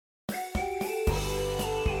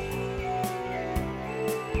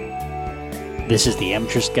This is the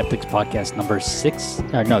Amateur Skeptics podcast number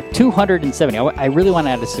 270. I really want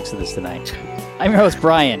to add a 6 of this tonight. I'm your host,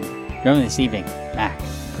 Brian. Joining this evening, Mac,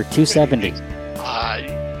 for 270. You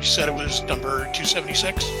said it was number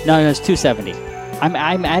 276? No, it's 270.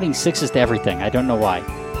 I'm adding 6s to everything. I don't know why.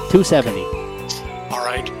 270. All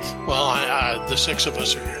right. Well, the 6 of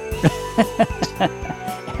us are here.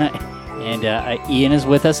 And Ian is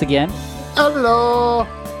with us again. Hello.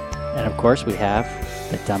 And of course, we have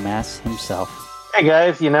the dumbass himself. Hey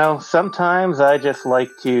guys, sometimes I just like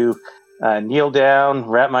to kneel down,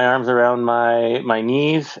 wrap my arms around my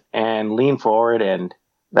knees, and lean forward, and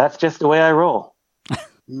that's just the way I roll.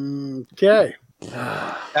 Okay.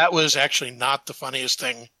 That was actually not the funniest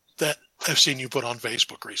thing that I've seen you put on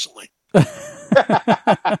Facebook recently.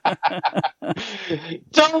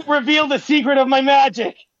 Don't reveal the secret of my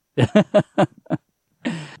magic!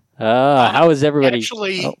 How is everybody?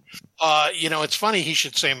 Actually, it's funny he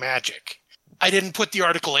should say magic. I didn't put the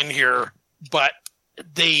article in here, but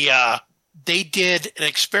they did an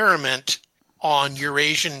experiment on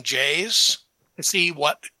Eurasian jays to see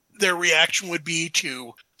what their reaction would be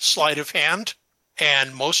to sleight of hand,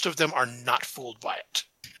 and most of them are not fooled by it.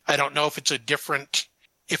 I don't know if it's a different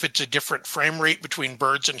frame rate between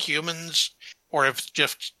birds and humans, or if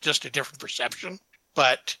it's just a different perception.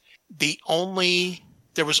 But there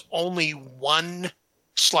was only one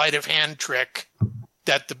sleight of hand trick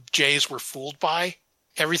that the jays were fooled by.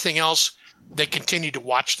 Everything else, they continued to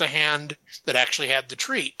watch the hand that actually had the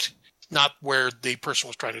treat, not where the person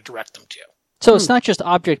was trying to direct them to. So it's not just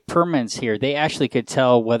object permanence here. They actually could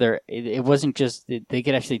tell whether it wasn't just, they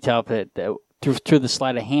could actually tell that through the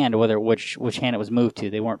sleight of hand whether which hand it was moved to.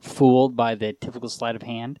 They weren't fooled by the typical sleight of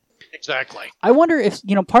hand. Exactly. I wonder if,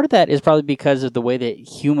 part of that is probably because of the way that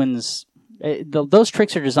humans, those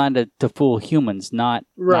tricks are designed to fool humans, not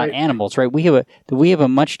animals, right? We have a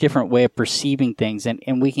much different way of perceiving things, and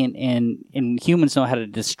we can and humans know how to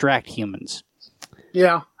distract humans.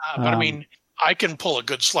 Yeah, but I mean, I can pull a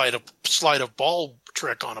good slide of ball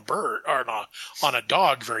trick on a bird or on a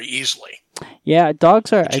dog very easily. Yeah,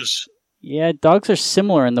 dogs are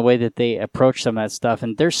similar in the way that they approach some of that stuff,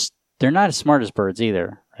 and they're not as smart as birds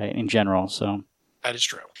either, right? In general, so that is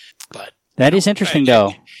true, but. That is interesting,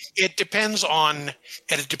 though. It depends on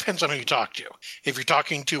who you talk to. If you're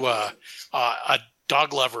talking to a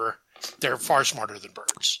dog lover, they're far smarter than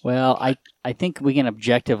birds. Well, I think we can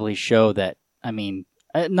objectively show that. I mean,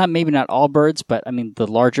 not all birds, but I mean the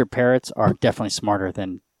larger parrots are definitely smarter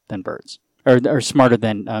than birds, or smarter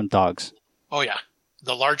than dogs. Oh yeah,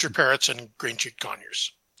 the larger parrots and green-cheeked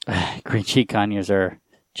conures. Green-cheeked conures are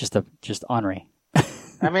just ornery.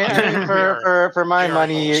 I mean, for my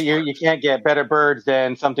money, you can't get better birds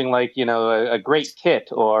than something like a great tit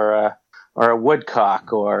or a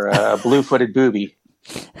woodcock or a blue-footed booby.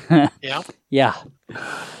 Yeah. Yeah.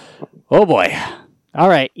 Oh boy. All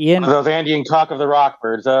right, Ian. Those Andean cock of the rock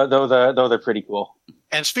birds, those are pretty cool.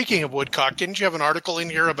 And speaking of woodcock, didn't you have an article in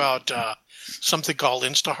here about something called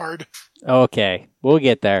Instahard? Okay, we'll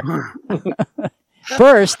get there.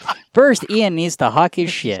 First, Ian needs to hawk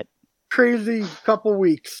his shit. Crazy couple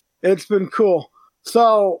weeks. It's been cool.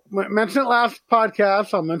 So, mentioned it last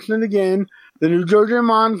podcast. I'll mention it again. The new George R.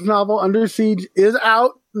 Mons novel, Under Siege, is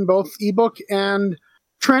out in both ebook and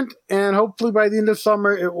print, and hopefully by the end of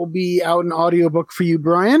summer, it will be out in audiobook for you,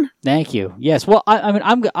 Brian. Thank you. Yes. Well,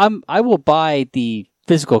 I will buy the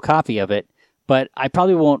physical copy of it, but I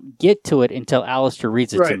probably won't get to it until Alistair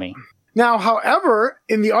reads it to me. Now, however,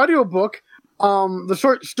 in the audiobook, the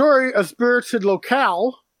short story, A Spirited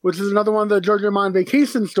Locale, which is another one of the George R. Mons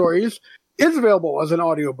vacation stories, is available as an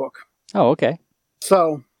audiobook. Oh, okay.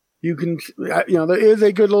 So you can, there is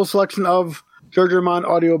a good little selection of George R. Mons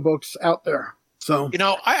audiobooks out there. So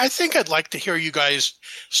I think I'd like to hear you guys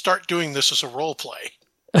start doing this as a role play.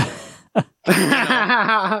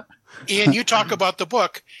 Ian, you talk about the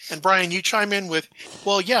book, and Brian, you chime in with,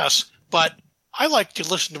 well, yes, but I like to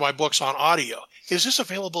listen to my books on audio. Is this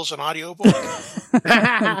available as an audiobook?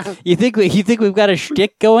 You think we've got a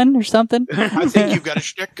shtick going or something? I think you've got a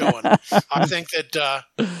shtick going. I think that I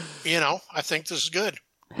think this is good.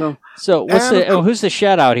 So who's the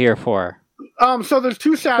shout out here for? So there's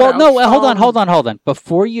two shout outs. Well, no, hold on.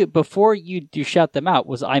 Before you do shout them out,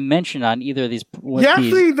 was I mentioned on either of these?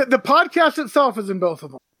 Actually, the podcast itself is in both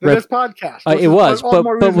of them. This podcast. It was,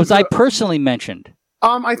 but was I personally mentioned?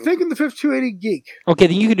 I think in the 5280 Geek. Okay,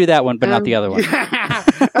 then you can do that one, but not the other one. Yeah,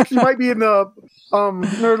 actually, might be in the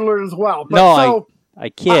Nerd Alert as well. But no, I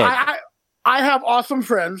kid. I have awesome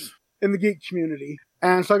friends in the geek community,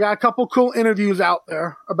 and so I got a couple cool interviews out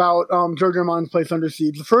there about George R. Mons' Place Under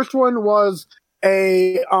Siege. The first one was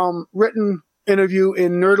a written interview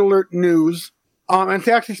in Nerd Alert News And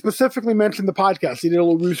he actually specifically mentioned the podcast. He did a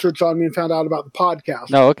little research on me and found out about the podcast.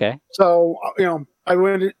 Oh, okay. So, I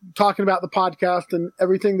went talking about the podcast and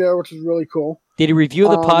everything there, which is really cool. Did he review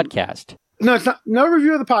the podcast? No, it's not. No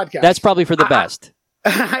review of the podcast. That's probably for the best.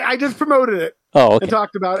 I just promoted it. Oh, okay. And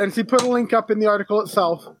talked about it. And he put a link up in the article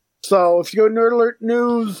itself. So if you go to Nerd Alert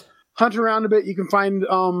News, hunt around a bit, you can find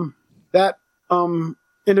that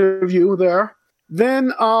interview there. Then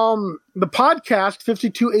the podcast,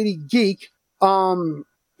 5280 Geek,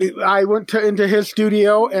 I went into his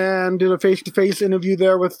studio and did a face-to-face interview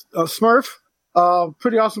there with Smurf.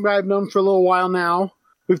 Pretty awesome guy I've known for a little while now.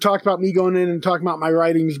 We've talked about me going in and talking about my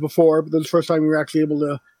writings before, but this is the first time we were actually able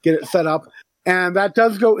to get it set up. And that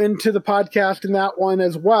does go into the podcast in that one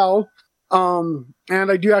as well. And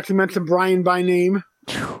I do actually mention Brian by name.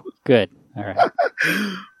 Good. All right.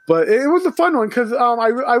 But it was a fun one because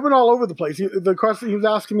I went all over the place. The question he was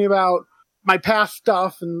asking me about my past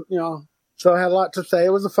stuff, and so I had a lot to say.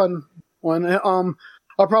 It was a fun one. I'll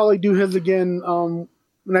probably do his again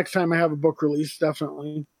next time I have a book release,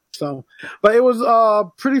 definitely. So, but it was a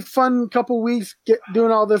pretty fun couple weeks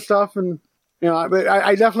doing all this stuff, and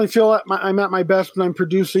I definitely feel I'm at my best when I'm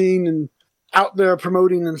producing and out there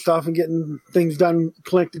promoting and stuff and getting things done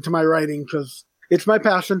connected to my writing because it's my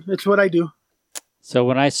passion. It's what I do. So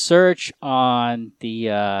when I search on the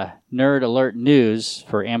Nerd Alert News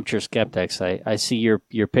for Amateur Skeptics, I see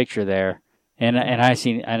your picture there, and I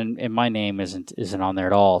see and my name isn't on there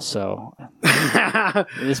at all. So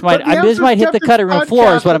this might hit the cutting room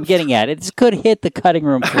floor is what I'm getting at. It could hit the cutting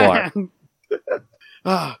room floor.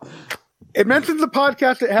 It mentions the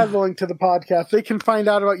podcast. It has a link to the podcast. They can find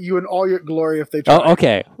out about you in all your glory if they try. Oh,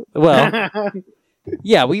 okay. Well,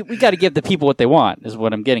 yeah, we got to give the people what they want is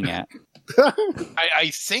what I'm getting at.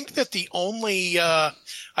 I think that the only I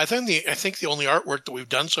think the only artwork that we've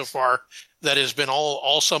done so far that has been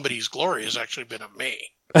all somebody's glory has actually been of me.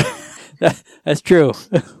 That's true.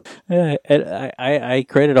 I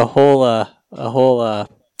created a whole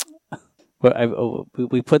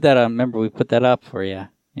we put that on. Remember, we put that up for you.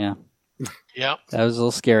 Yeah. Yeah. That was a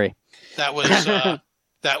little scary. That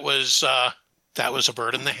was a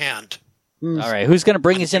bird in the hand. All right, who's going to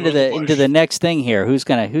bring us into the next thing here? Who's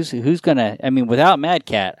gonna? I mean, without Mad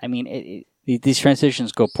Cat, I mean, these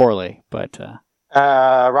transitions go poorly. But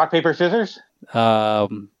rock, paper, scissors. Well,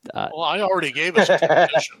 I already gave us a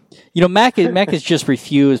transition. Mac has just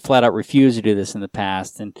flat out refused to do this in the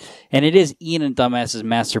past, and it is Ian and Dumbass's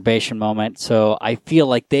masturbation moment. So I feel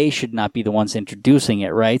like they should not be the ones introducing it,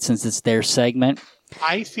 right? Since it's their segment.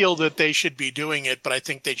 I feel that they should be doing it, but I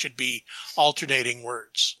think they should be alternating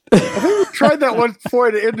words. I think we tried that once before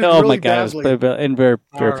and it ended really badly. It was very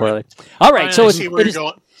poorly. All right, so I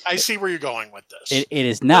see where you're going with this. It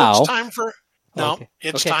is now. It's time for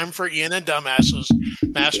time for Ian and Dumbass's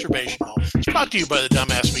masturbation moment. It's brought to you by the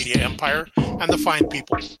Dumbass Media Empire and the fine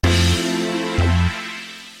people.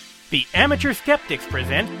 The Amateur Skeptics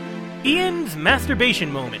present Ian's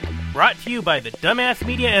masturbation moment, brought to you by the Dumbass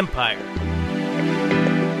Media Empire.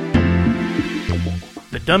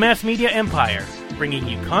 The Dumbass Media Empire, bringing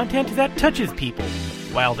you content that touches people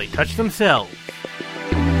while they touch themselves.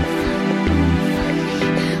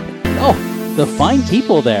 Oh, the fine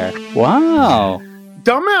people there. Wow.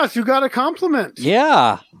 Dumbass, you got a compliment.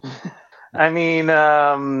 Yeah. I mean,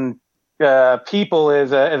 people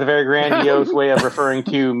is a very grandiose way of referring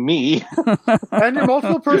to me. And your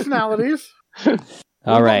multiple personalities.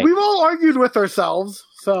 All right. We've all argued with ourselves,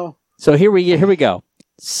 so. So here we go.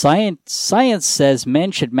 Science says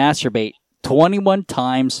men should masturbate 21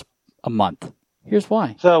 times a month. Here's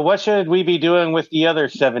why. So what should we be doing with the other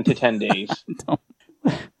 7 to 10 days?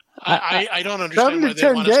 I don't understand why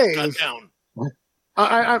they want us to cut down.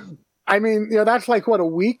 I mean, that's like, what, a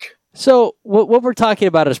week? So what we're talking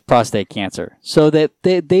about is prostate cancer. So that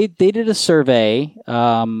they did a survey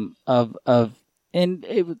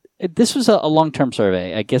this was a long-term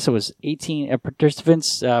survey. I guess it was 18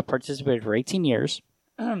 participants participated for 18 years.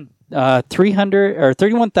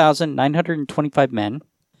 31,925 men,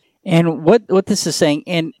 and what this is saying,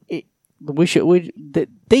 and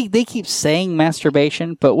they keep saying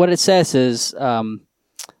masturbation, but what it says is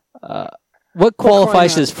what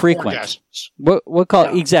qualifies as frequent.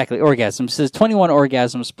 Orgasms. Exactly orgasms. It says 21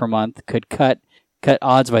 orgasms per month could cut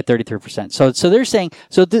odds by 33%. So they're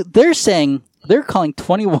saying they're calling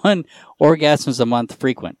 21 orgasms a month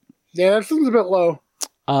frequent. Yeah, that seems a bit low.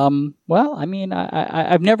 Well, I mean,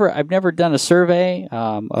 I've never done a survey,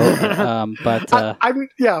 but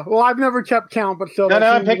I've never kept count, but still. No,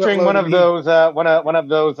 I'm picturing one of those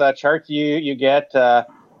charts you get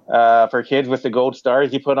for kids with the gold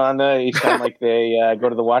stars you put on each time like they go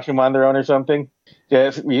to the washroom on their own or something.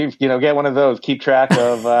 Just get one of those. Keep track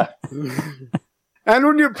of. And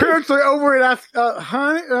when your parents are over and ask,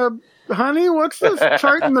 honey, what's this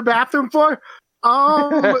chart in the bathroom for?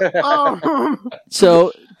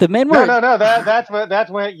 So the men were no. That's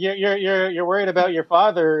when you're worried about your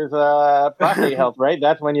father's prostate health, right?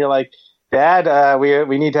 That's when you're like, Dad,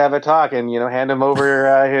 we need to have a talk, and hand him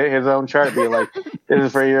over his own chart. Be like, this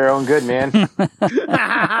is for your own good, man.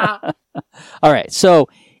 All right, so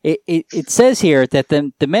it says here that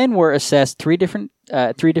the men were assessed three different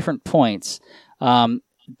points.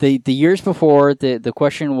 The years before the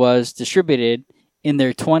question was distributed in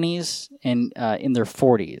their 20s and in their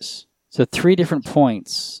 40s. So 3 different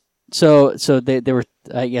points. So they were,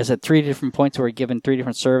 I guess, at 3 different points were given 3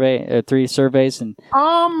 different surveys and.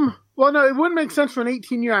 Well, no, it wouldn't make sense for an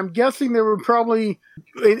 18-year. I'm guessing they were probably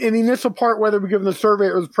in the initial part where they were given the survey.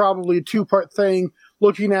 It was probably a 2-part thing,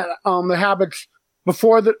 looking at the habits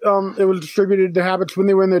before it was distributed, the habits when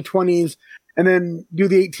they were in their 20s, and then do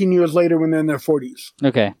the 18 years later when they're in their 40s.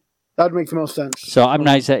 Okay. That would make the most sense. So I'm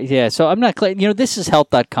not, so I'm not, this is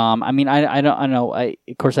health.com. I mean, I don't know.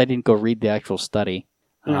 Of course, I didn't go read the actual study.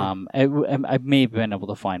 I may have been able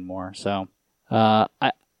to find more. So, I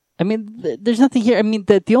mean, there's nothing here. I mean,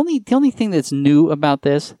 the only thing that's new about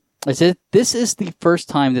this is that this is the first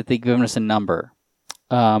time that they've given us a number.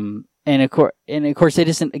 And of course, it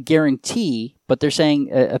isn't a guarantee, but they're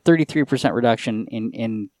saying a 33% reduction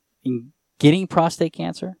in getting prostate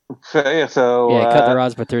cancer. So cut their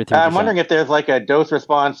odds by 33%. I'm wondering if there's like a dose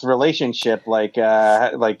response relationship, like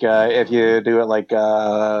if you do it like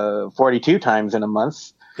 42 times in a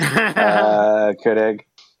month, could it?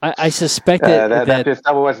 I suspect that just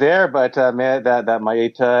what's there, but man, that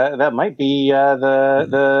might be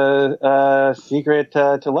the secret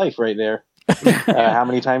to life right there. How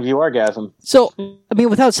many times you orgasm? So, I mean,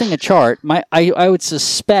 without seeing a chart, I would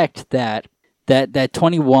suspect that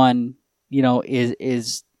 21,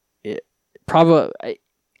 is probably.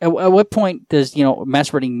 At what point does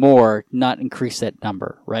masturbating more not increase that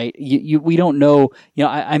number? Right? We don't know.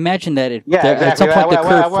 I imagine that exactly. At some point the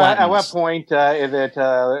curve flattens. At what point is it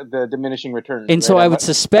the diminishing returns? And right? So I would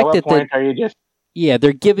suspect at what point are you just? Yeah,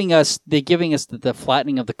 they're giving us the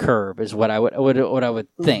flattening of the curve is what I would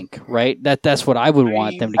think, right? That's what I would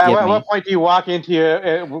want them to give me. At what point do you walk into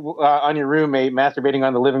on your roommate masturbating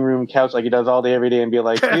on the living room couch like he does all day every day and be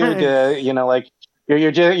like, dude, like.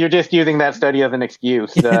 You're just using that study as an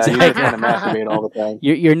excuse. Exactly. You just want to masturbate all the time.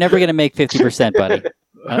 You're never going to make 50%, buddy.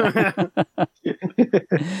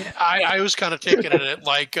 I was kind of taking it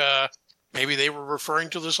like maybe they were referring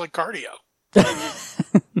to this like cardio,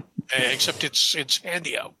 except it's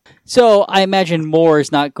handio. So I imagine more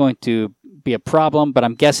is not going to be a problem, but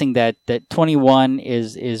I'm guessing that 21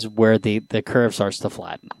 is where the curve starts to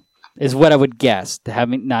flatten. Is what I would guess,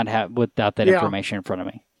 without that information in front of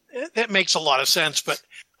me. That makes a lot of sense, but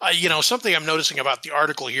something I'm noticing about the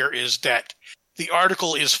article here is that the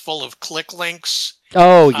article is full of click links.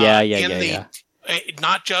 Oh yeah.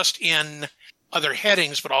 Not just in other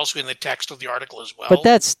headings, but also in the text of the article as well. But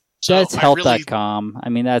that's health.com. I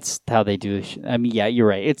mean, that's how they do. I mean, yeah, you're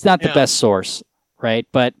right. It's not the best source, right?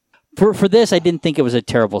 But for this, I didn't think it was a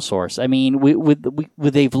terrible source. I mean,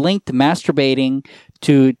 they've linked masturbating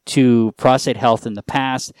to prostate health in the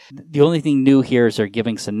past. The only thing new here is they're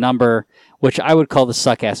giving us a number, which I would call the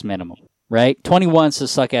suck-ass minimum, right? 21 is the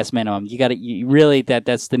suck-ass minimum. You really,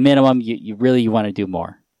 that's the minimum. You really want to do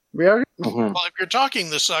more. Yeah. Mm-hmm. Well, if you're talking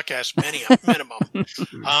the suck-ass minimum,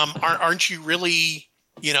 aren't you really,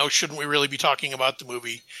 shouldn't we really be talking about the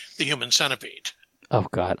movie The Human Centipede? Oh,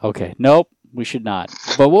 God. Okay. Nope. We should not.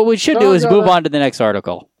 But what we should do is move on to the next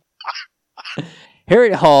article.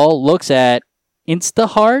 Harriet Hall looks at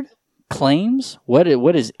Instahard claims. What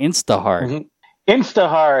is Instahard? Mm-hmm.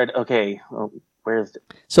 Instahard. Okay. Well, where's it?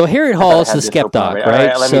 So Harriet Hall is the Skepdoc,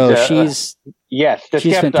 right? So she's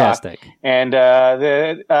she's fantastic, and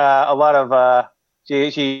a lot of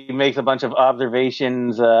she makes a bunch of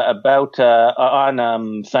observations about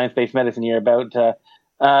on science-based medicine here about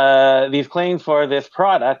these claims for this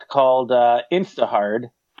product called Instahard,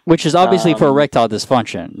 which is obviously for erectile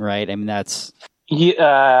dysfunction, right? I mean, that's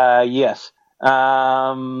yes.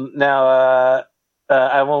 Now,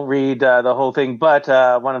 I won't read the whole thing, but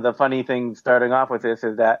one of the funny things starting off with this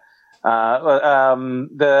is that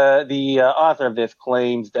the author of this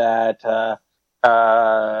claims that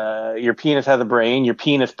your penis has a brain, your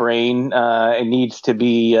penis brain, it needs to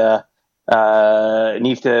be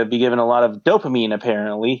given a lot of dopamine,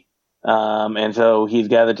 apparently, and so he's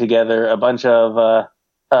gathered together a bunch of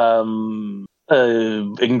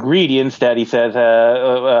ingredients that he says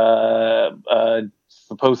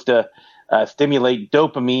supposed to stimulate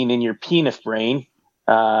dopamine in your penis brain.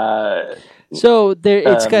 So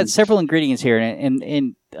it's got several ingredients here,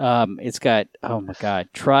 and it's got, oh my god,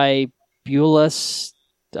 tribulus.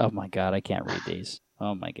 Oh my god, I can't read these.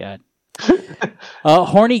 Oh my god.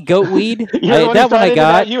 Horny goatweed. That one I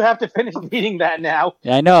got. You have to finish reading that now.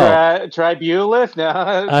 I know. Tribulus.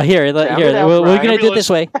 No. Here. We're going to do it this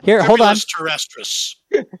way. Here, hold on. Terrestris.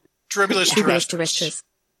 Tribulus terrestris.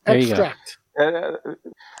 There you go.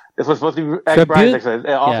 This was supposed to be Brian's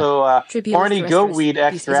also horny goatweed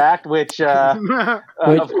extract, which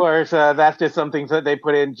of course that's just something that they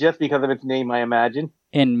put in just because of its name, I imagine.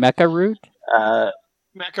 In mecha root.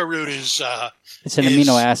 Mecha root is it's an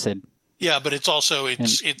amino acid. Yeah, but it's also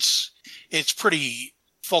it's pretty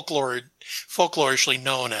folklorishly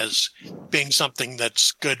known as being something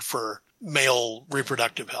that's good for male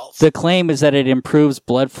reproductive health. The claim is that it improves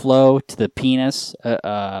blood flow to the penis,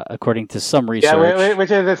 according to some research. Yeah,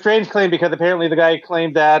 which is a strange claim because apparently the guy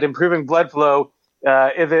claimed that improving blood flow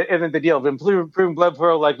isn't the deal. Improving blood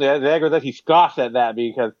flow, like the Viagra does, he scoffs at that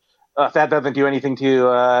because that doesn't do anything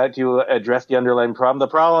to address the underlying problem. The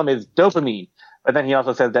problem is dopamine. But then he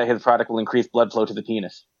also says that his product will increase blood flow to the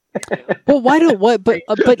penis. Well,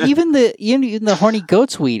 but even the horny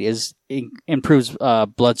goat's weed improves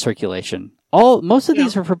blood circulation. Most of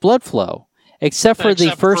these are for blood flow, except for the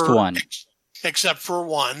first one. Except for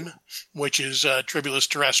one, which is Tribulus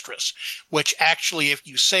terrestris, which actually, if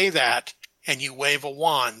you say that and you wave a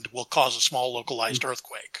wand, will cause a small localized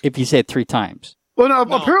earthquake. If you say it 3 times. Well, no,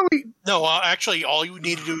 apparently... No, actually, all you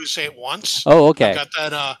need to do is say it once. Oh, okay.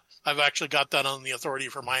 I've actually got that on the authority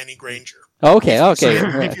for Hermione Granger. Okay,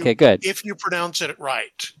 okay, good. If you pronounce it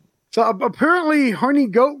right. So apparently, horny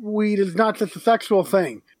goat weed is not just a sexual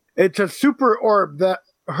thing. It's a super herb that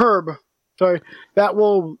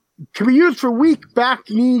can be used for weak back,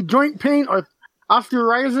 knee, joint pain, or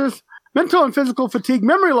osteoarthritis, mental and physical fatigue,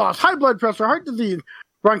 memory loss, high blood pressure, heart disease,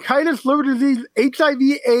 bronchitis, liver disease, HIV,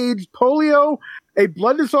 AIDS, polio, a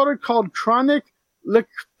blood disorder called chronic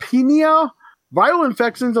leukemia, viral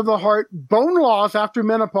infections of the heart, bone loss after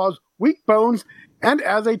menopause, weak bones, and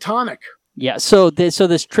as a tonic. Yeah, so this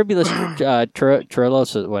tribulus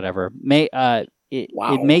terrellosa, whatever,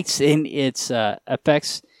 it makes in its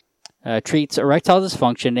effects treats erectile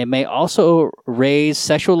dysfunction. It may also raise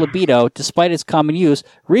sexual libido despite its common use.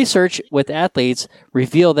 Research with athletes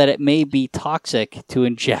reveal that it may be toxic to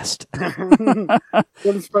ingest.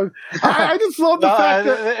 I just love the fact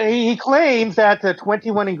that he claims that the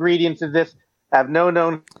 21 ingredients of this have no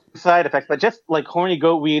known side effects, but just like horny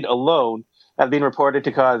goat weed alone have been reported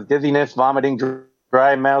to cause dizziness, vomiting,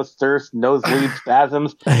 dry mouth, thirst, nosebleed,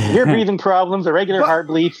 spasms, ear breathing problems, irregular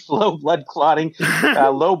heartbeat, slow blood clotting,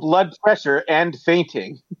 low blood pressure, and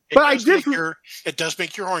fainting. It does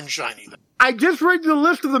make your horn shiny. I just read the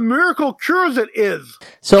list of the miracle cures it is.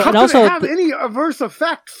 So, how and could also it have any adverse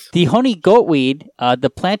effects? The honey goat weed, the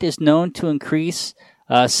plant is known to increase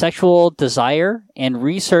sexual desire, and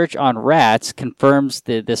research on rats confirms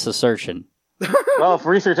this assertion. Well, if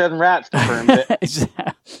research on rats confirms it.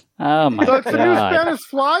 Oh my god! So it's the new Spanish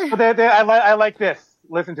fly. I like this.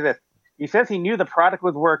 Listen to this. He says he knew the product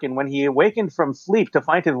was working when he awakened from sleep to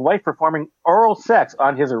find his wife performing oral sex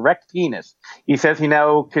on his erect penis. He says he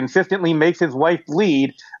now consistently makes his wife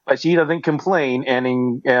bleed, but she doesn't complain. And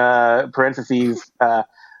in parentheses,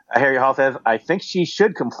 Harry Hall says, "I think she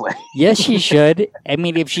should complain." Yes, she should. I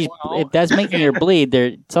mean, if that's making her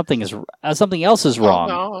bleed, something else is wrong.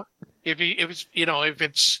 No. If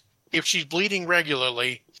she's bleeding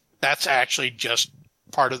regularly, that's actually just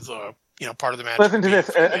part of the magic. Listen to this.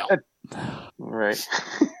 Right.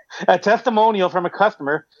 A testimonial from a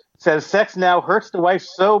customer says sex now hurts the wife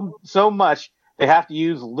so much they have to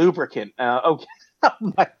use lubricant. Okay.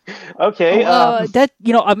 Okay.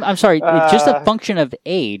 I'm sorry. It's just a function of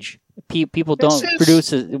age. People don't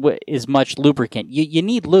produce as much lubricant. You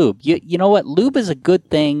need lube. You know what? Lube is a good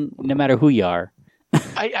thing no matter who you are.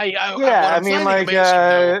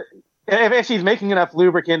 If she's making enough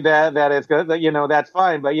lubricant that is good, that's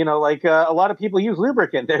fine. But a lot of people use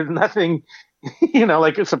lubricant. There's nothing,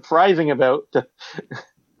 surprising about.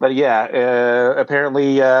 But yeah,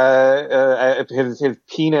 apparently his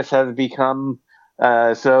penis has become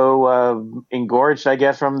so engorged, I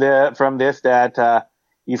guess, from this that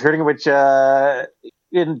he's hurting. Which I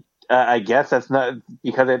guess that's not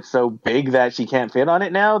because it's so big that she can't fit on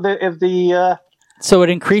it now. So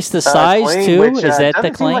it increased the size claim, too? Which, is that the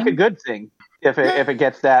seem claim? Like a good thing if it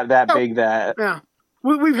gets that big. That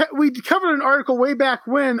we covered an article way back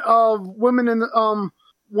when of women in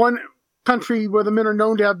one country where the men are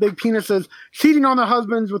known to have big penises, cheating on their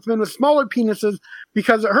husbands with men with smaller penises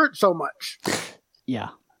because it hurts so much. Yeah.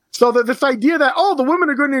 So that this idea that, the women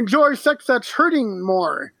are going to enjoy sex that's hurting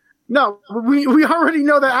more. No, we already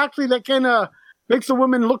know that actually that kind of makes the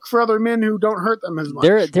women look for other men who don't hurt them as much.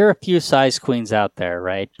 There are a few size queens out there,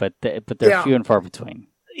 right? But they're few and far between.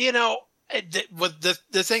 The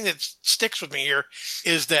thing that sticks with me here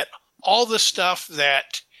is that all the stuff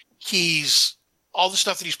that he's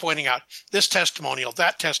pointing out, this testimonial,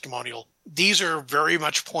 that testimonial, these are very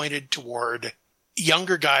much pointed toward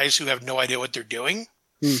younger guys who have no idea what they're doing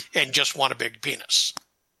and just want a big penis.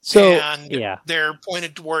 So, they're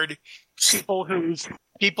pointed toward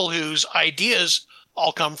people whose ideas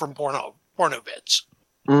all come from porno vids.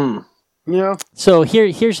 Mm. Yeah. So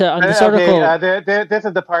here's on this article. This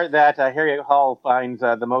is the part that Harriet Hall finds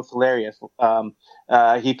the most hilarious.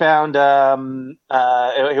 He found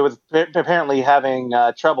he was apparently having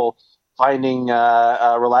trouble finding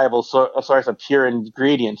a reliable source of pure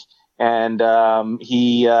ingredients, and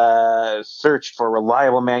he searched for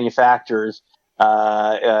reliable manufacturers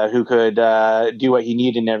who could do what he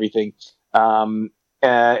needed and everything. And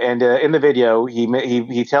in the video,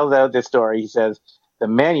 he tells out this story. He says, the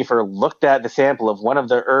manufacturer looked at the sample of one of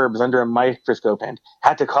the herbs under a microscope and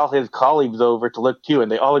had to call his colleagues over to look too.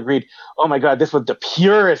 And they all agreed, oh my God, this was the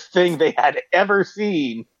purest thing they had ever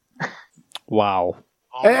seen. Wow.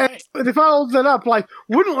 And they followed that up, like,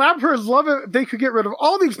 wouldn't laboratories love it if they could get rid of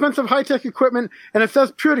all the expensive high-tech equipment and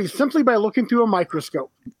assess purity simply by looking through a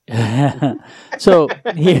microscope? So,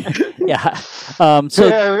 yeah. I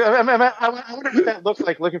wonder what that looks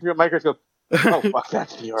like looking through a microscope. Oh, fuck,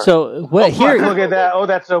 that's pure. So, look at that. Oh,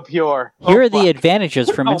 that's so pure. Here are the advantages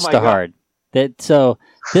from Instahard. So,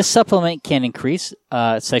 this supplement can increase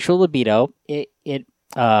sexual libido. It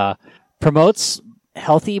promotes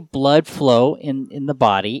healthy blood flow in the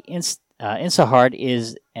body. Instahard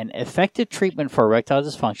is an effective treatment for erectile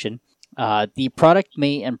dysfunction. The product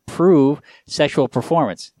may improve sexual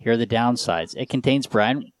performance. Here are the downsides. It contains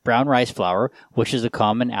brown rice flour, which is a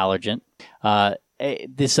common allergen.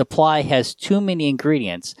 The supply has too many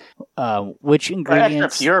ingredients. Which ingredients?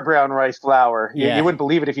 Extra pure brown rice flour. Yeah. You wouldn't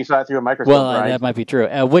believe it if you saw it through a microscope. Well, that might be true.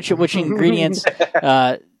 Which ingredients?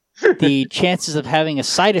 The chances of having a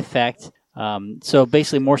side effect. So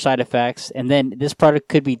basically more side effects, and then this product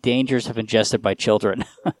could be dangerous if ingested by children.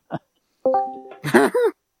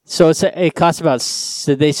 So it costs about.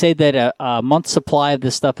 So they say that a month's supply of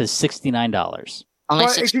this stuff is $69.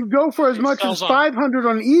 But it can go for as much as $500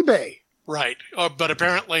 on eBay. Right, but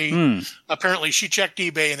apparently she checked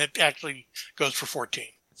eBay and it actually goes for $14.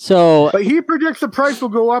 So, but he predicts the price will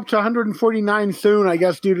go up to $149 soon, I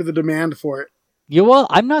guess, due to the demand for it. Yeah, well,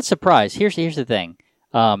 I'm not surprised. Here's the thing.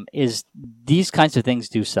 Is these kinds of things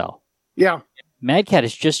do sell. Yeah. Mad Cat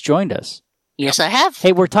has just joined us. Yes, I have.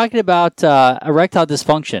 Hey, we're talking about erectile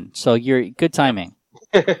dysfunction, so you're good timing.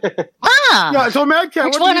 Yeah, so Mad Cat,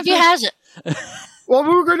 which one of you has it? Well,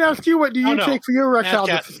 we were going to ask you, what do you take for your erectile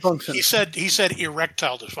dysfunction? He said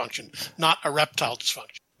erectile dysfunction, not erectile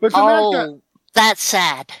dysfunction. But so that's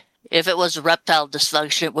sad. If it was erectile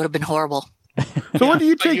dysfunction, it would have been horrible. So what do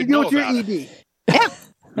you take to deal with your ED? Yeah.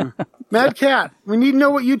 Mad Cat, we need to know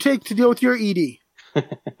what you take to deal with your ED.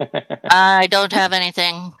 I don't have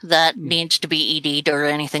anything that needs to be ED'd or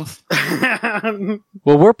anything.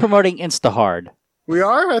 Well, we're promoting Instahard. We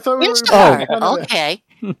are? I thought we were... Instahard, okay.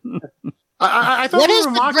 I thought what is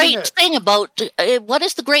the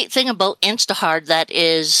great thing about Instahard that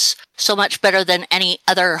is so much better than any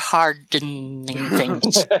other hardening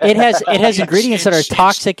things? It has ingredients that are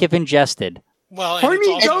toxic if ingested. Well,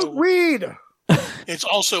 horny goat weed. It's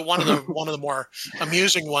also one of the more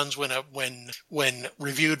amusing ones when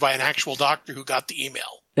reviewed by an actual doctor who got the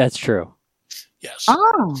email. That's true. Yes.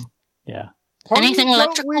 Oh. Yeah. Horny anything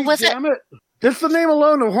electrical weed, with it? Just the name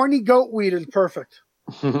alone of horny goat weed is perfect.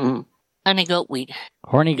 Honey goat weed.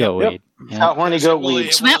 Horny goat weed. Yeah. Horny goat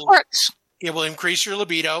weed. That works. It will increase your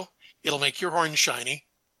libido. It'll make your horn shiny.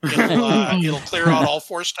 It'll clear out all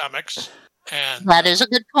four stomachs. And that is a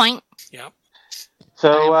good point. Yeah.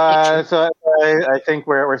 So I think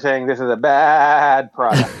we're saying this is a bad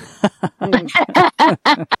product. In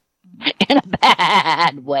a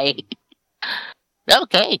bad way.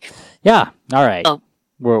 Okay. Yeah. All right. Oh.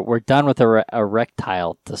 We're done with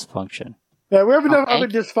erectile dysfunction. Yeah, we have enough other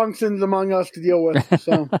dysfunctions among us to deal with.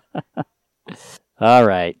 So. All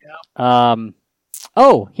right. Yeah.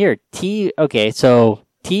 Here. Okay, so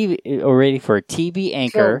we're ready for a TV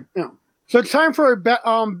anchor. So it's time for a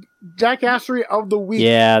jackassery of the week.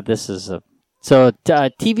 Yeah, this is a So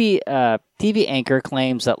TV anchor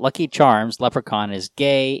claims that Lucky Charms Leprechaun is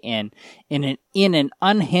gay, and in an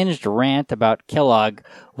unhinged rant about Kellogg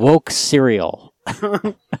woke cereal.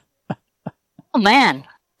 Oh man,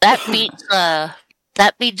 that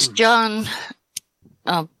beats John.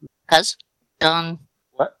 John.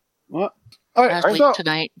 What? All right,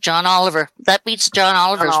 tonight, John Oliver. That beats John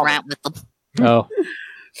Oliver's rant with them. Oh,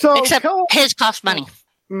 so except his cost money.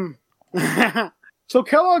 So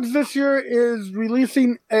Kellogg's this year is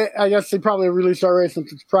releasing, I guess they probably released already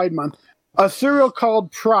since it's Pride Month, a cereal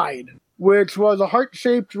called Pride, which was a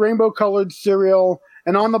heart-shaped, rainbow-colored cereal,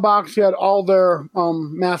 and on the box you had all their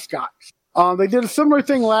mascots. They did a similar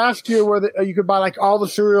thing last year where you could buy like all the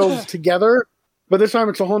cereals together, but this time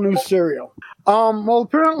it's a whole new cereal. Well,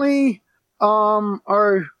 apparently, what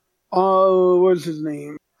is his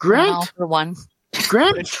name? Grant? For one.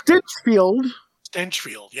 Grant Stinchfield.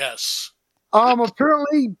 Stinchfield, yes.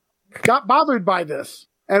 Apparently got bothered by this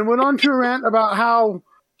and went on to a rant about how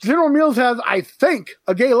General Mills has, I think,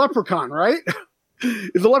 a gay leprechaun, right?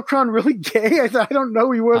 Is the leprechaun really gay? I don't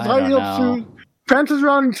know. He wears high-heeled shoes, prances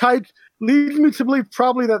around in tights, leads me to believe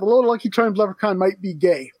probably that the little Lucky Charms leprechaun might be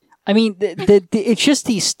gay. I mean, it's just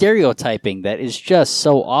the stereotyping that is just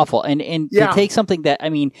so awful. And to take something that, I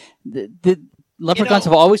mean, the leprechauns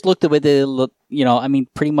have always looked the way they look, I mean,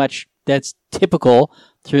 pretty much that's typical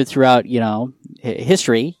throughout,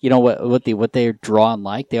 history, what they're drawn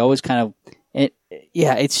like. They always kind of,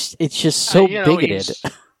 it's just so bigoted.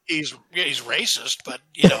 He's racist, but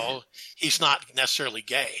he's not necessarily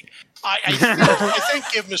gay. I think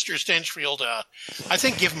give Mr. Stinchfield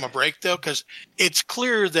give him a break though, because it's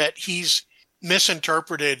clear that he's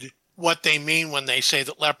misinterpreted what they mean when they say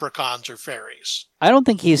that leprechauns are fairies. I don't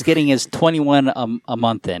think he's getting his 21 a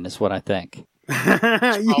month in, is what I think.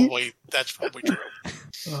 That's probably true.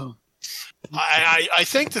 Oh. I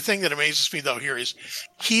think the thing that amazes me though here is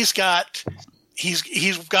he's got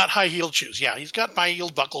high-heeled shoes. Yeah, he's got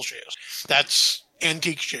high-heeled buckle shoes. That's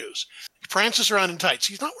antique shoes. He prances around in tights.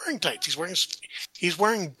 He's not wearing tights. He's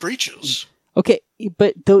wearing breeches. Okay,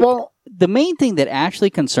 but the main thing that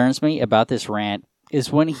actually concerns me about this rant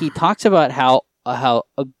is when he talks about how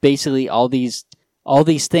basically all these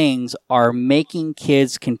things are making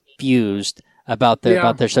kids confused about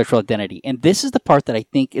their sexual identity. And this is the part that I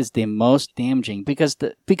think is the most damaging because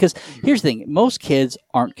here's the thing, most kids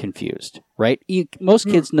aren't confused, right? Most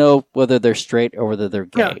kids know whether they're straight or whether they're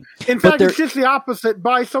gay. Yeah. In fact, it's just the opposite.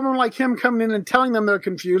 By someone like him coming in and telling them they're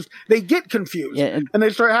confused, they get confused. Yeah, and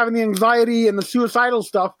they start having the anxiety and the suicidal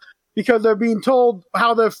stuff because they're being told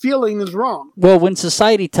how they're feeling is wrong. Well, when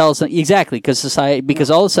society tells them, exactly, because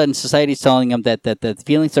all of a sudden society's telling them that the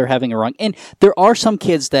feelings they're having are wrong. And there are some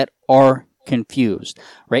kids that are confused,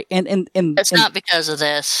 right? And it's not because of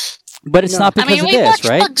this. But it's not because of this,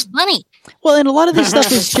 right? Bugs Bunny. Well, and a lot of this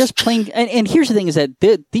stuff is just plain. And here's the thing: is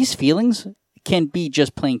that these feelings can be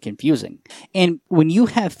just plain confusing. And when you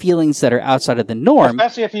have feelings that are outside of the norm,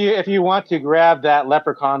 especially if you want to grab that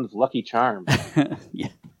leprechaun's Lucky Charm,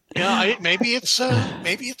 maybe it's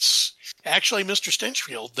actually Mr.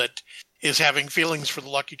 Stinchfield that is having feelings for the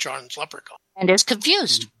Lucky Charms leprechaun and is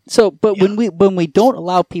confused. So, but when we don't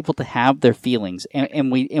allow people to have their feelings,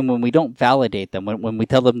 and when we don't validate them, when we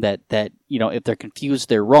tell them that if they're confused,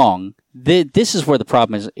 they're wrong. This is where the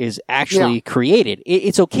problem is actually created.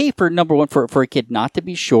 It's okay for number one for a kid not to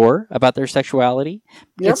be sure about their sexuality.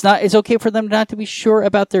 Yep. It's okay for them not to be sure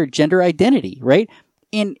about their gender identity, right?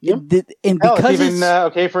 And because it's even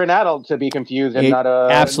okay for an adult to be confused and not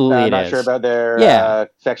sure about their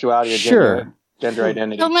sexuality or gender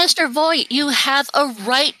identity. So, Mr. Voight, you have a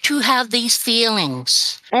right to have these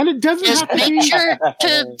feelings. And it doesn't just have to make be... sure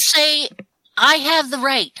to say, I have the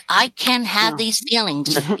right. I can have these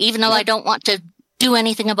feelings, even though I don't want to do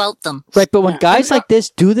anything about them. Right, but when guys like this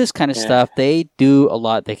do this kind of stuff, they do a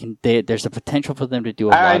lot. There's a potential for them to do a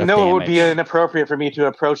lot of damage. I know it would be inappropriate for me to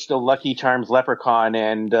approach the Lucky Charms leprechaun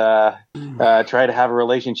and try to have a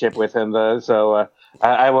relationship with him, so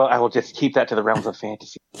I will just keep that to the realms of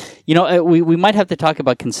fantasy. We might have to talk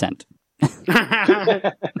about consent.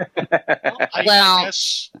 I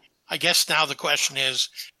guess now the question is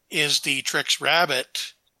the Trix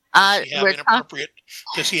Rabbit... Does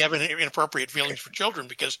he have inappropriate feelings for children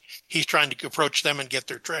because he's trying to approach them and get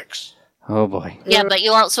their tricks? Oh boy! Yeah, but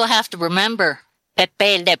you also have to remember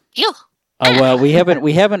Pepe Le Pew. Oh well, we haven't.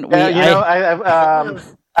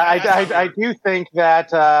 I do think that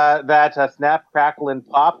Snap, Crackle, and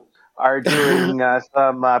Pop are doing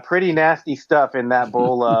some pretty nasty stuff in that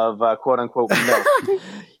bowl of quote unquote milk.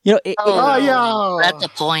 That's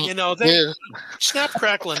the point. Snap,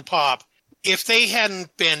 Crackle, and Pop. If they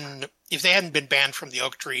hadn't been if they hadn't been banned from the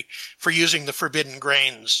oak tree for using the forbidden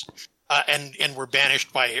grains and were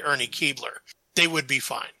banished by Ernie Keebler, they would be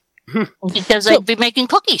fine. Because they'd be making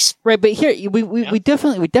cookies, right? But here we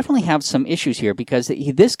definitely have some issues here because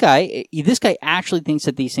this guy actually thinks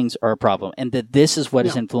that these things are a problem and that this is what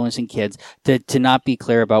is influencing kids to not be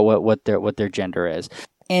clear about what their gender is,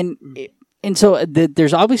 and so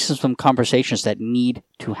there's obviously some conversations that need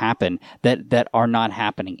to happen that are not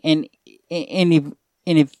happening, and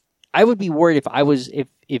if I would be worried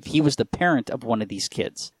if he was the parent of one of these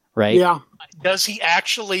kids. Right? Yeah. Does he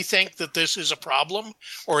actually think that this is a problem,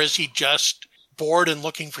 or is he just bored and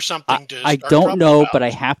looking for something to? I don't know, but I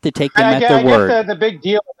have to take them at their word. I guess the big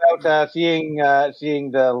deal about seeing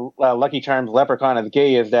the Lucky Charms leprechaun as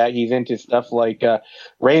gay is that he's into stuff like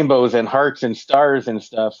rainbows and hearts and stars and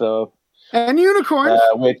stuff. So and unicorns.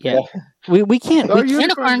 We can't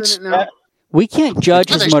we can't judge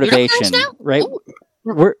his motivation, right?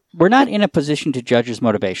 We're not in a position to judge his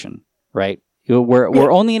motivation, right?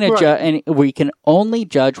 We're only in and we can only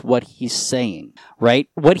judge what he's saying, right?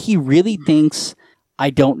 What he really thinks,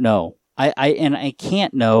 I don't know. I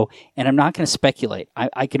can't know, and I'm not going to speculate.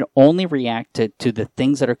 I can only react to the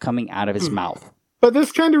things that are coming out of his mouth. But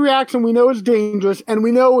this kind of reaction we know is dangerous, and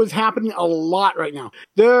we know is happening a lot right now.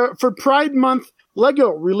 For Pride Month,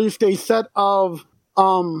 Lego released a set of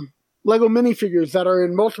Lego minifigures that are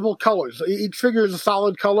in multiple colors. Each figure is a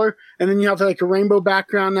solid color, and then you have like a rainbow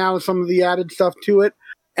background now with some of the added stuff to it.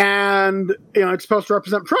 And it's supposed to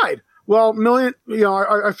represent Pride. Well,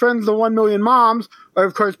 our friends, the 1 Million Moms, are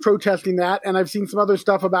of course protesting that. And I've seen some other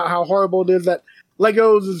stuff about how horrible it is that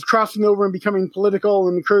Legos is crossing over and becoming political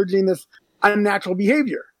and encouraging this unnatural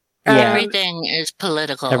behavior. Everything is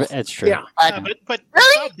political. That's true. Yeah. But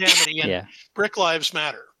God damn it, Ian. Brick lives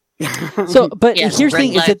matter. So, but here's the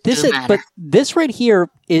thing: is that this right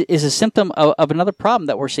here is a symptom of another problem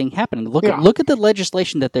that we're seeing happening. Look at the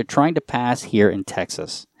legislation that they're trying to pass here in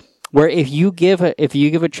Texas, where if you give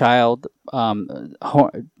a child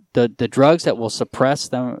the drugs that will suppress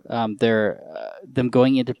them them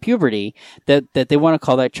going into puberty, that they want to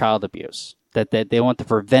call that child abuse. That they want to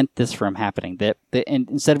prevent this from happening. And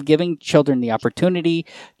instead of giving children the opportunity,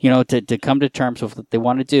 to come to terms with what they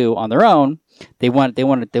want to do on their own, they want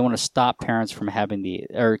to stop parents from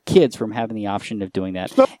kids from having the option of doing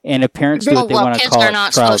that. And if parents do it, they want to call it trial. Kids are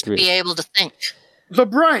not supposed to be able to think. So,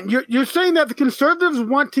 Brian, you're saying that the conservatives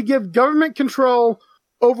want to give government control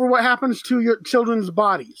over what happens to your children's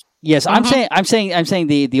bodies. Yes, I'm saying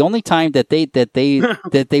the only time that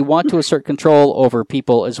they want to assert control over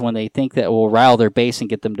people is when they think that it will rile their base and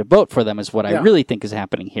get them to vote for them is what I really think is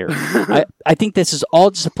happening here. I think this is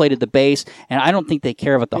all just a play to the base, and I don't think they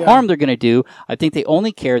care about the harm they're going to do. I think they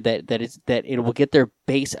only care that it will get their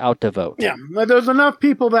base out to vote. Yeah, there's enough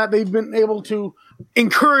people that they've been able to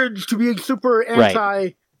encourage to be super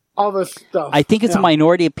anti all this stuff. I think it's a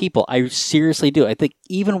minority of people. I seriously do. I think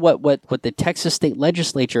even what the Texas state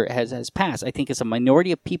legislature has passed, I think it's a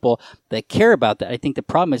minority of people that care about that. I think the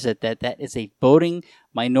problem is that is a voting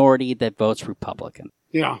minority that votes Republican.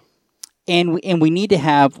 Yeah. And we need to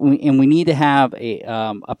have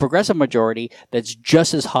a progressive majority that's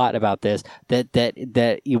just as hot about this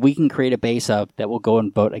that we can create a base of that will go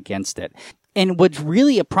and vote against it. And what's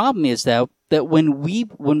really a problem is that when we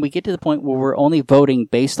get to the point where we're only voting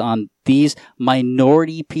based on these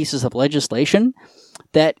minority pieces of legislation,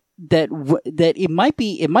 that it might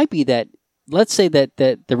be that, let's say that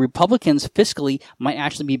the Republicans fiscally might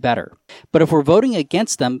actually be better. But if we're voting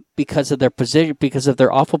against them because of their position, because of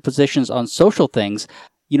their awful positions on social things,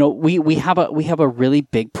 we have a really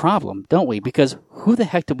big problem, don't we? Because who the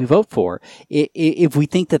heck do we vote for? If we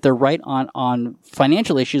think that they're right on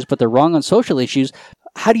financial issues, but they're wrong on social issues,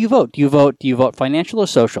 how do you vote? Do you vote financial or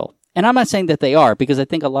social? And I'm not saying that they are, because I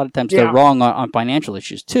think a lot of times they're wrong on financial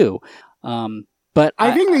issues too. But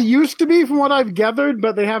I think they used to be, from what I've gathered,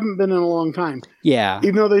 but they haven't been in a long time. Yeah.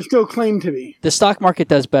 Even though they still claim to be. The stock market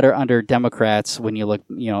does better under Democrats when you look,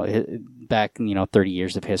 back, 30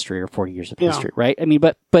 years of history or 40 years of history, right? I mean,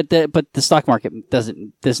 but the stock market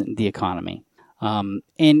doesn't the economy.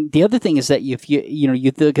 And the other thing is that if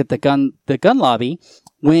you look at the gun lobby,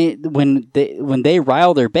 when they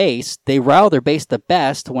rile their base the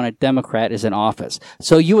best when a Democrat is in office.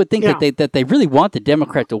 So you would think that they really want the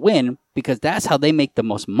Democrat to win, because that's how they make the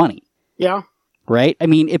most money. Yeah. Right? I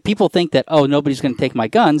mean, if people think that, nobody's going to take my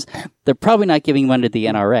guns, they're probably not giving money to the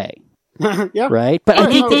NRA. Yeah. Right? But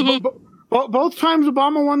I think both times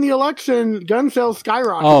Obama won the election, gun sales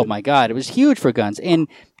skyrocketed. Oh my God, it was huge for guns. And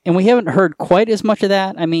we haven't heard quite as much of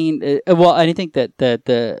that. I mean, I think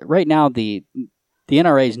that right now the the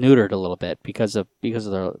NRA is neutered a little bit because of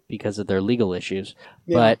their legal issues.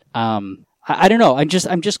 Yeah. But I don't know. I'm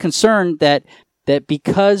just concerned that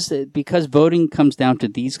because voting comes down to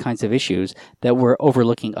these kinds of issues, that we're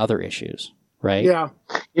overlooking other issues, right? Yeah.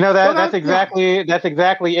 That's exactly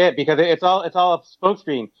it, because it's all a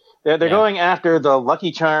smokescreen. They're going after the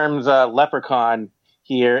Lucky Charms leprechaun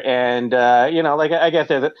here, and I guess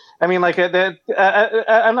I'm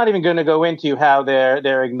not even going to go into how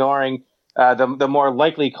they're ignoring the more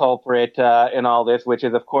likely culprit in all this, which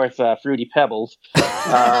is of course Fruity Pebbles. No.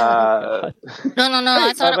 I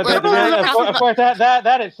thought of course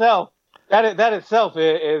that itself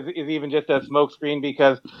is even just a smokescreen,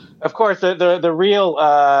 because of course the real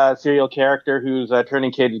serial character who's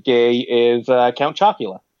turning kids gay is Count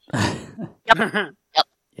Chocula. Yep.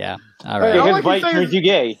 Yeah. All right. His bite turns you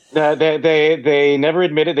gay. They never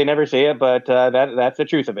admit it. They never say it, but that's the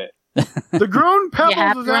truth of it. The grown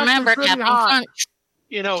Pebbles is actually pretty hot.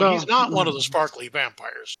 He's not one of the sparkly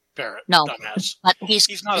vampires. Parrot. No, dumbass. But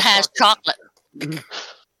he's not has chocolate.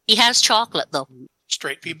 He has chocolate, though.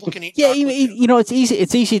 Straight people can eat. Yeah,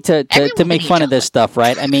 it's easy to make fun of this stuff,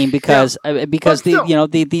 right? I mean, because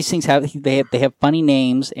these things have funny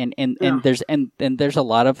names, and there's a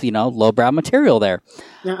lot of lowbrow material there,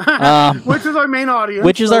 which is our main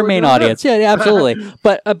audience. Yeah, absolutely.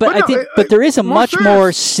 But I think there is a much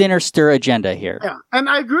more sinister agenda here. Yeah, and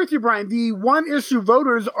I agree with you, Brian. The one issue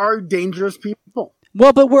voters are dangerous people.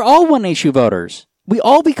 Well, but we're all one issue voters. We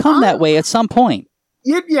all become that way at some point.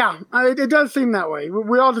 It does seem that way.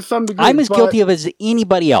 We all to some degree. I'm as guilty of it as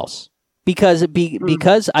anybody else, because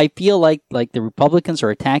I feel like the Republicans are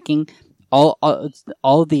attacking all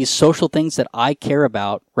of these social things that I care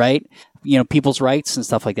about, right? People's rights and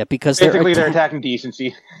stuff like that. Because basically they're attacking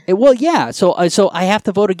decency. Well, yeah. So I have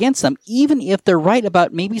to vote against them, even if they're right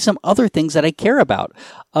about maybe some other things that I care about.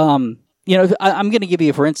 I'm going to give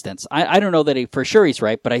you, for instance, I don't know that for sure he's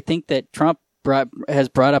right, but I think that Trump has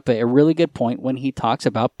brought up a really good point when he talks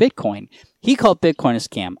about Bitcoin. He called Bitcoin a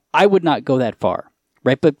scam. I would not go that far,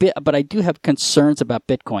 right? But I do have concerns about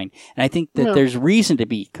Bitcoin, and I think that there's reason to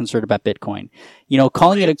be concerned about Bitcoin.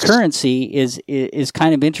 Calling it a currency is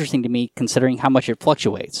kind of interesting to me, considering how much it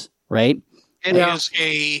fluctuates, right?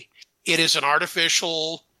 It is an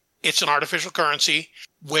artificial currency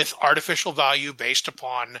with artificial value based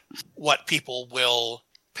upon what people will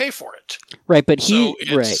pay for it. Right, but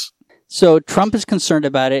So Trump is concerned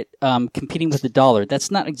about it competing with the dollar.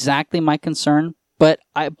 That's not exactly my concern, but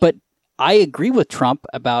I agree with Trump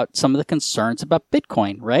about some of the concerns about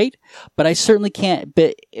Bitcoin, right? But I certainly can't.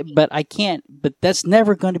 But that's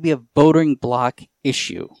never going to be a voting block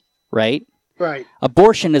issue, right? Right.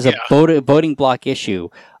 Abortion is a voting block issue.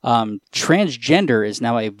 Transgender is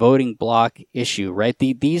now a voting block issue, right?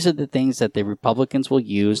 These are the things that the Republicans will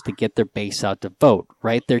use to get their base out to vote,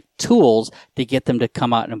 right? They're tools to get them to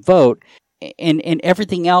come out and vote, and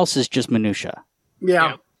everything else is just minutia.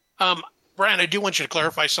 Yeah. Brian, I do want you to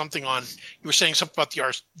clarify something you were saying something about the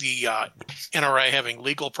NRA having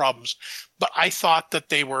legal problems, but I thought that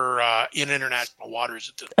they were in international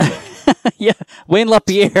waters at the time. Yeah, Wayne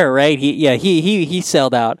LaPierre, right? He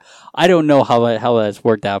sailed out. I don't know how that's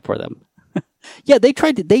worked out for them. Yeah, they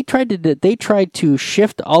tried to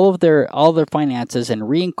shift all of their finances and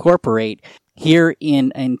reincorporate here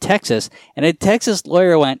in Texas, and a Texas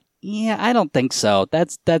lawyer went, "Yeah, I don't think so.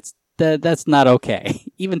 That's not okay."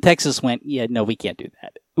 Even Texas went, "Yeah, no, we can't do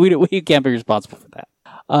that. We can't be responsible for that."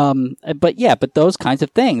 But those kinds of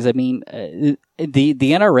things. I mean,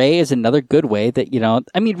 the NRA is another good way that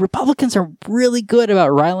Republicans are really good about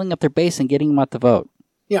riling up their base and getting them out to vote.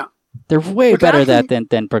 Yeah, they're way better at that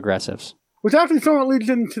than progressives. Which actually somewhat leads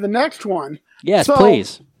into the next one. Yes,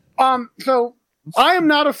 please. So I am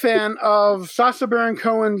not a fan of Sacha Baron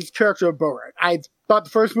Cohen's character of Borat. I thought the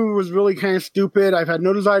first movie was really kind of stupid. I've had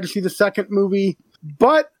no desire to see the second movie,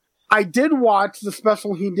 but I did watch the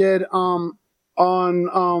special he did on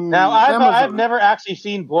Now I've never actually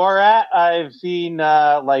seen Borat. I've seen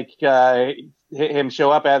him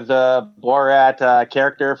show up as the Borat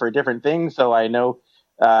character for different things, so I know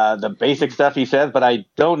the basic stuff he says, but I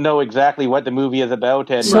don't know exactly what the movie is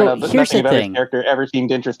about, and nothing about his character ever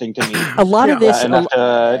seemed interesting to me. A lot of this enough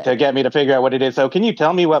to get me to figure out what it is. So, can you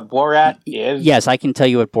tell me what Borat is? Yes, I can tell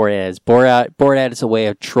you what Borat is. Borat is a way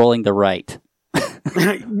of trolling the right.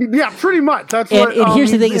 Yeah, pretty much. That's what. And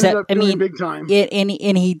here's the thing: is that big time.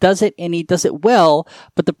 And he does it well.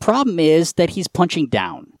 But the problem is that he's punching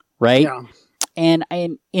down, right? Yeah. And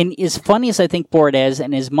as funny as I think Borat is,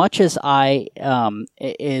 and as much as I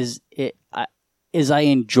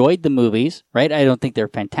enjoyed the movies, right? I don't think they're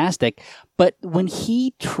fantastic, but when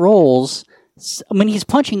he trolls when he's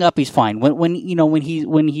punching up, he's fine. When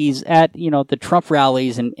he's at the Trump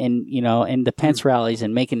rallies and the Pence rallies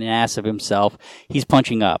and making an ass of himself, he's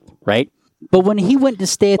punching up, right? But when he went to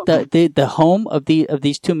stay at the home of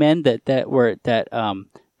these two men that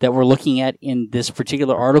we're looking at in this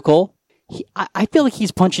particular article, I feel like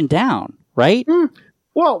he's punching down, right?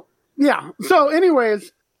 Well, yeah. So,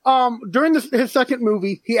 anyways, during his second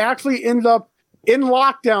movie, he actually ends up in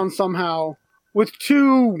lockdown somehow with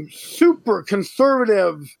two super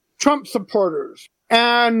conservative Trump supporters.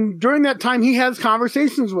 And during that time, he has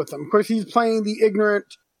conversations with them. Of course, he's playing the ignorant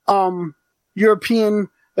European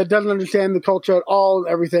that doesn't understand the culture at all and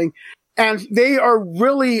everything. And they are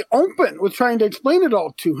really open with trying to explain it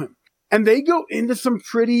all to him. And they go into some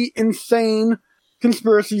pretty insane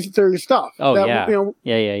conspiracy theory stuff. Oh, yeah.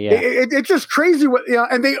 It's just crazy what,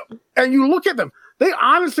 and you look at them, they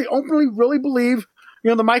honestly openly really believe,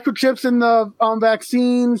 the microchips in the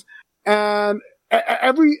vaccines and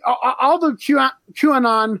all the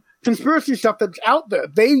QAnon conspiracy stuff that's out there.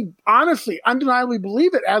 They honestly, undeniably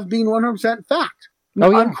believe it as being 100% fact.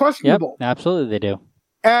 Unquestionable. Yep, absolutely they do.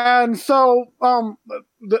 And so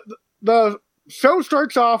the show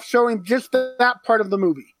starts off showing just that part of the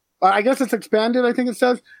movie. I guess it's expanded, I think it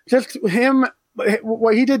says. Just him,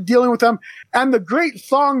 what he did dealing with them, and the great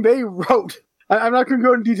song they wrote. I'm not going to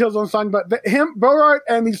go into details on the song, but Borat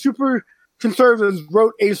and the super conservatives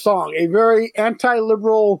wrote a song, a very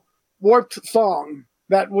anti-liberal, warped song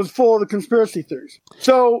that was full of the conspiracy theories.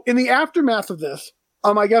 So in the aftermath of this,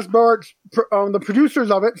 I guess Borat, the producers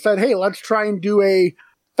of it said, hey, let's try and do a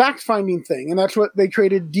fact-finding thing. And that's what they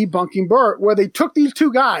created, Debunking Borat, where they took these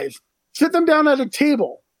two guys, sit them down at a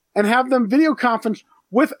table, and have them video conference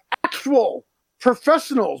with actual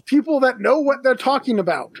professionals, people that know what they're talking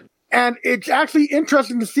about. And it's actually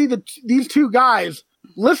interesting to see these two guys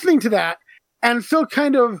listening to that and still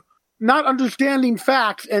kind of not understanding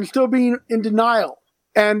facts and still being in denial.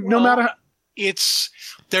 And no matter how,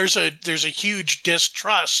 there's a huge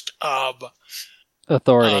distrust of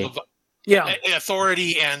authority.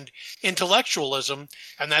 Authority and intellectualism,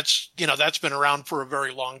 and that's been around for a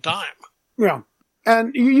very long time. Yeah.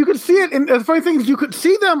 And you could see it, and the funny thing is you could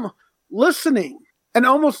see them listening and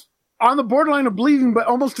almost on the borderline of believing, but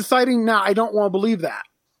almost deciding, I don't want to believe that.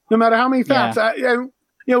 No matter how many facts.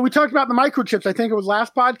 Yeah. We talked about the microchips, I think it was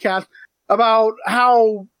last podcast, about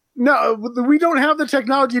how, we don't have the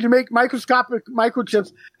technology to make microscopic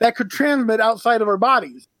microchips that could transmit outside of our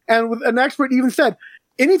bodies. And an expert even said,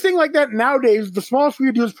 anything like that nowadays, the smallest we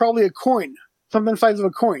could do is probably a coin, something the size of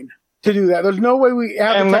a coin. To do that, there's no way we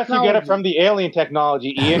have. Unless you get it from the alien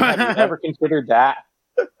technology, Ian. Have you ever considered that?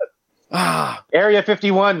 Area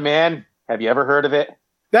 51, man. Have you ever heard of it?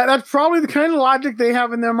 That's probably the kind of logic they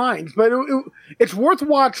have in their minds, but it's worth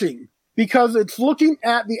watching because it's looking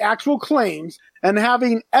at the actual claims and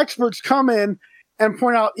having experts come in and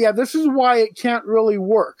point out, this is why it can't really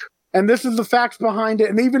work, and this is the facts behind it.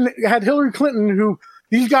 And they even had Hillary Clinton, who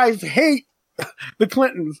these guys hate the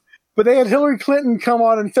Clintons. But they had Hillary Clinton come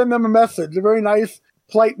on and send them a message, a very nice,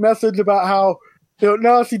 polite message about how,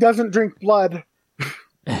 no, she doesn't drink blood.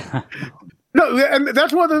 No, and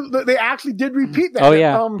that's why they actually did repeat that. Oh,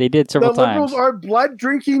 yeah, they did several times. The liberals are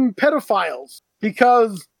blood-drinking pedophiles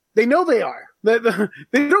because they know they are. They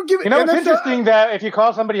don't give. It's interesting that if you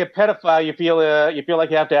call somebody a pedophile, you feel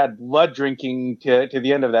like you have to add blood drinking to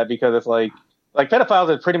the end of that because it's like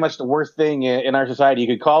pedophiles is pretty much the worst thing in our society you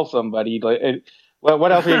could call somebody. Well,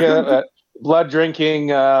 what else are you going blood drinking?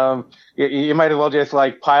 You might as well just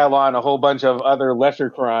pile on a whole bunch of other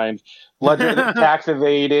lesser crimes. Blood tax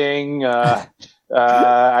evading.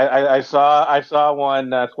 I saw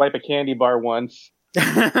one swipe a candy bar once.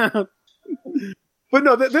 But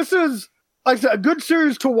no, this is a good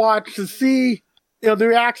series to watch to see the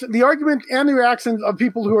reaction, the argument, and the reactions of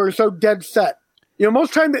people who are so dead set.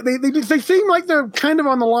 Most time they seem like they're kind of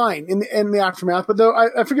on the line in the aftermath, but though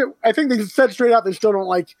I forget, I think they said straight out they still don't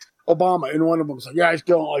like Obama, and one of them said, I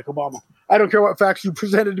still don't like Obama. I don't care what facts you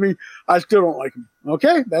presented to me, I still don't like him.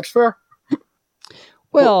 Okay, that's fair.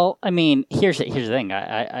 Well, I mean, here's the thing.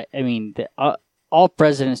 I mean, all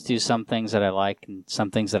presidents do some things that I like and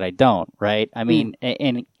some things that I don't, right? I mean,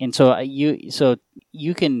 and so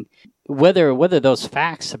you can whether those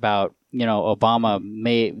facts about Obama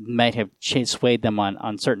might have swayed them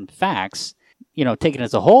on certain facts. Taken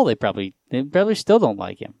as a whole, they probably still don't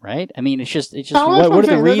like him, right? I mean, it's just what are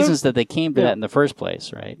the reasons that they came to that in the first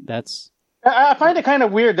place, right? I find it kind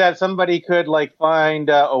of weird that somebody could find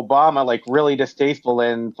Obama really distasteful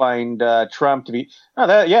and find Trump to be.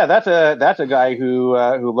 That's a guy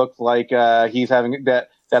who looks like he's having that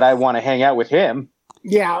I want to hang out with him.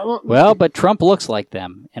 Yeah. Well, but Trump looks like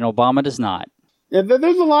them, and Obama does not. Yeah,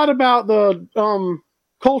 there's a lot about the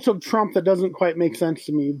cult of Trump that doesn't quite make sense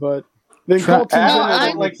to me, but the cult in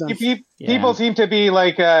general like people seem to be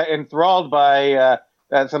like enthralled by.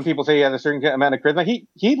 Some people say he has a certain amount of charisma.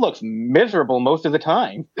 He looks miserable most of the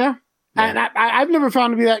time. Yeah. And I've never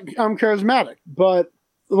found him to be that charismatic. But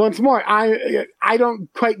once more, I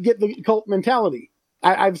don't quite get the cult mentality.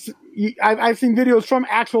 I've seen videos from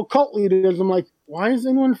actual cult leaders. I'm like, why is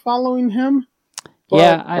anyone following him? But,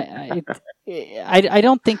 yeah, I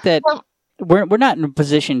don't think that we're not in a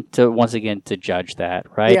position to once again to judge that,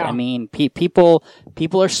 right? Yeah. I mean, people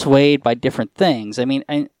are swayed by different things. I mean,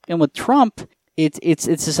 and with Trump, it's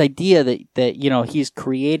this idea that he's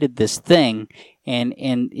created this thing and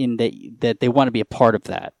in that they want to be a part of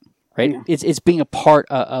that, right? Yeah. It's being a part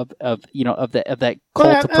of that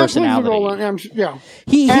cult of personality. Yeah.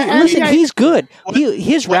 He's good.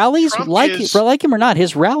 His rallies, like him or not,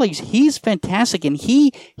 his rallies, he's fantastic, and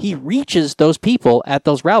he reaches those people at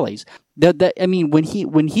those rallies. I mean, when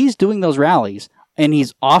he's doing those rallies, and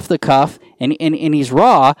he's off the cuff and he's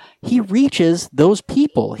raw, he reaches those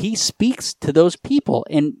people. He speaks to those people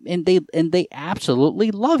and they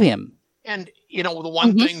absolutely love him. And the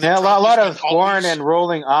one thing that a lot of scorn and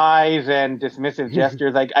rolling eyes and dismissive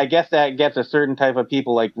gestures, I guess that gets a certain type of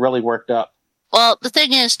people like really worked up. Well, the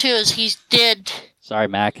thing is too is Sorry,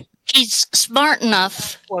 Mac. He's smart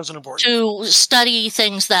enough to study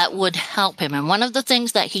things that would help him. And one of the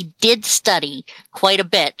things that he did study quite a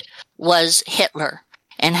bit was Hitler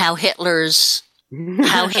and how Hitler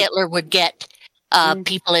would get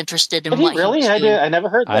people interested in what really? he was doing. I never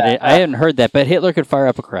heard that. I hadn't heard that, but Hitler could fire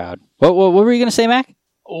up a crowd. What were you going to say, Mac?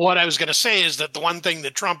 What I was going to say is that the one thing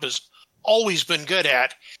that Trump has always been good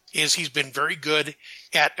at is he's been very good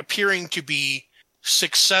at appearing to be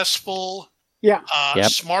successful,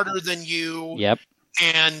 smarter than you. Yep.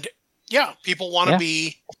 And people want to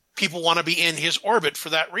be in his orbit for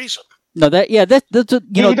that reason. No, those are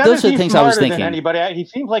the things I was thinking. Than anybody. He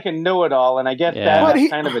seems like a know-it-all, and I guess that's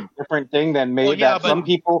kind of a different thing than maybe some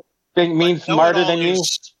people think means smarter than you.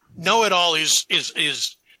 Know-it-all is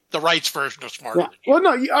the Wright's version of smarter than you. Well,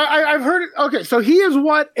 no, I've heard it. Okay, so he is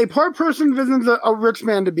what a poor person visits a rich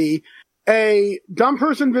man to be, a dumb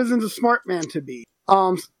person visits a smart man to be.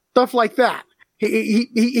 Stuff like that.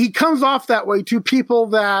 He comes off that way to people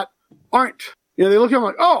that aren't. They look at him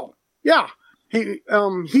like, oh, yeah. He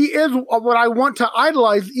is what I want to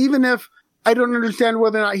idolize, even if I don't understand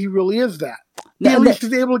whether or not he really is that. At least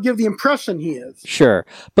he's able to give the impression he is. Sure,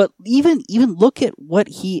 but even look at what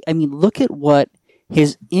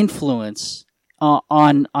his influence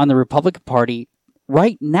on the Republican Party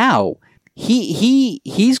right now.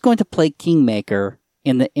 He's going to play kingmaker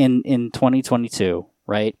in 2022,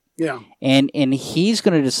 right? Yeah, and he's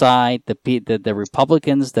going to decide the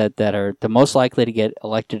Republicans that are the most likely to get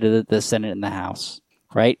elected to the Senate and the House,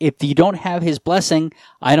 right? If you don't have his blessing,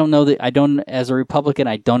 as a Republican,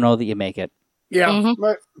 I don't know that you make it. Yeah. Mm-hmm.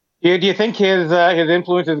 Right. Do you think his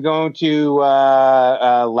influence is going to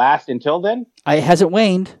last until then? It hasn't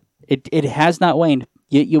waned. It has not waned.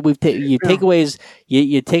 You take away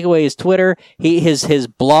his Twitter. His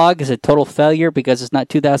blog is a total failure because it's not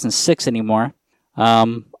 2006 anymore.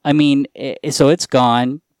 I mean, so it's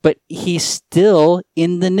gone, but he's still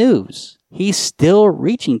in the news. He's still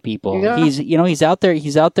reaching people. Yeah. He's out there,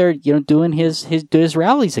 doing his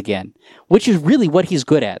rallies again, which is really what he's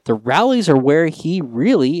good at. The rallies are where he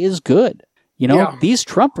really is good. These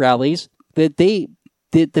Trump rallies, that the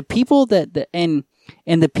people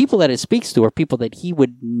and the people that it speaks to are people that he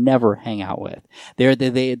would never hang out with. They are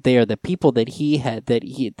the people that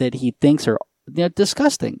he thinks are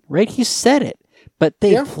disgusting, right? He said it. But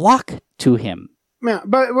they flock to him. Yeah,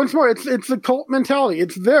 but once more, it's a cult mentality.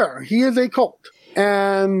 It's there. He is a cult.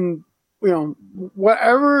 And,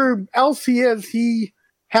 whatever else he is, he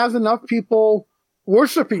has enough people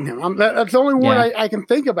worshiping him. That's the only word I can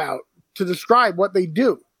think about to describe what they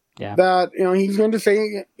do. Yeah. That, he's going to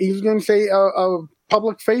say a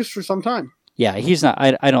public face for some time. Yeah, he's not.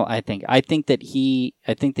 I think that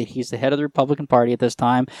he's the head of the Republican Party at this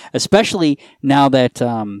time, especially now that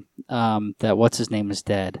that what's his name is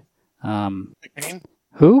dead. McCain?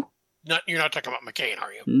 Who? You're not talking about McCain,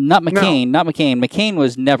 are you? Not McCain. No. Not McCain. McCain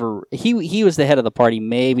was never. He was the head of the party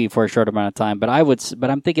maybe for a short amount of time, but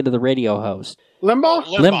I'm thinking of the radio host. Limbaugh?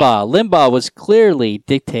 Limbaugh was clearly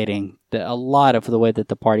dictating a lot of the way that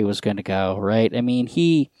the party was going to go. Right? I mean,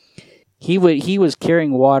 he was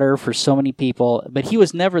carrying water for so many people, but he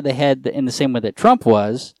was never the head in the same way that Trump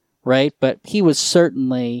was, right? But he was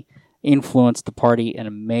certainly influenced the party in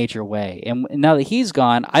a major way. And now that he's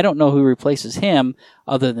gone, I don't know who replaces him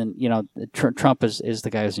other than, Trump is the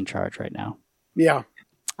guy who's in charge right now. Yeah.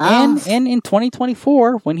 And in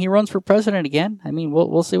 2024, when he runs for president again, I mean,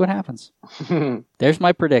 we'll see what happens. There's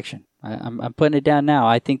my prediction. I'm putting it down now.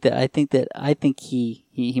 I think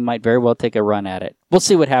he might very well take a run at it. We'll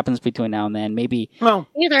see what happens between now and then. Maybe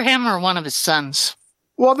either him or one of his sons.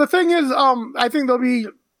 Well, the thing is, I think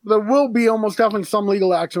there will be almost definitely some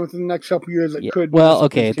legal action within the next couple of years that could. Well,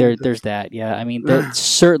 okay, there's that. Yeah, I mean,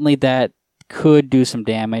 certainly that could do some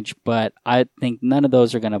damage, but I think none of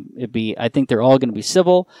those are going to be. I think they're all going to be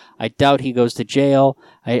civil. I doubt he goes to jail.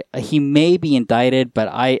 He may be indicted, but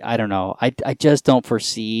I don't know. I just don't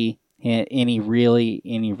foresee any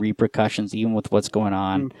repercussions, even with what's going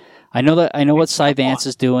on. I know what Cy Vance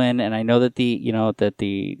is doing, and I know that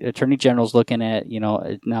the Attorney General's looking at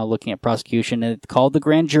now looking at prosecution, and it's called the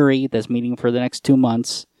grand jury that's meeting for the next 2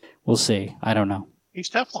 months. We'll see. I don't know. He's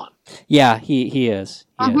Teflon. Yeah, he is.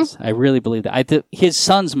 He is. I really believe that. His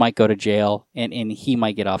sons might go to jail, and he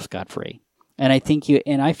might get off scot-free. And I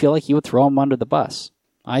feel like he would throw them under the bus.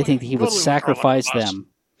 I think that he would sacrifice them.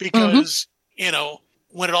 Because,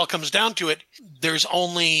 when it all comes down to it, there's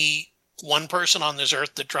only one person on this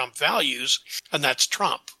earth that Trump values, and that's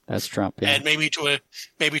Trump. That's Trump, yeah. And maybe to a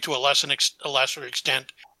lesser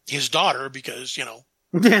extent, his daughter, because,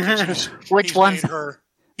 Which one?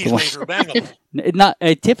 He's made her Bangalore. Not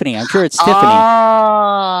Tiffany. I'm sure it's Tiffany.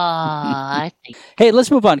 I think. Hey, let's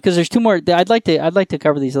move on because there's two more. I'd like to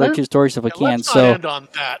cover these other two stories if we can. Let's not end on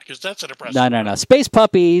that because that's an impressive. No. Space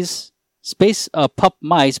puppies, space pup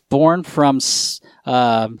mice born from space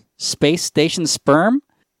station sperm.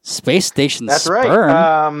 Space station That's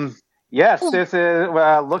sperm. Right. Yes, this is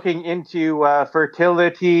looking into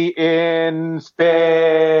fertility in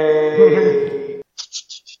space.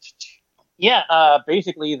 Yeah,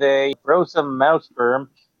 basically they froze some mouse sperm.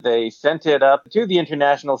 They sent it up to the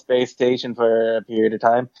International Space Station for a period of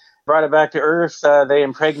time, brought it back to Earth. They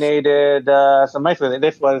impregnated some mice with it.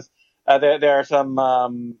 This was there are some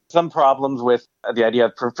problems with the idea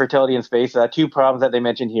of fertility in space. Two problems that they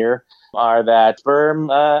mentioned here are that sperm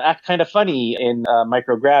act kind of funny in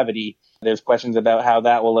microgravity. There's questions about how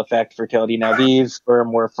that will affect fertility. Now, these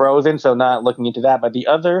sperm were frozen, so not looking into that. But the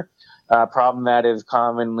other problem that is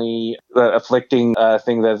commonly afflicting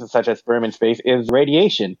things such as sperm in space is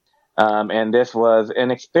radiation. And this was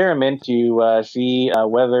an experiment to see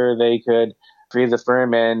whether they could freeze the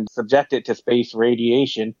sperm and subject it to space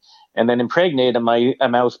radiation and then impregnate a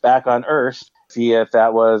mouse back on Earth, see if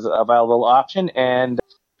that was a viable option. And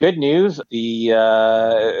good news, the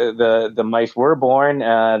mice were born.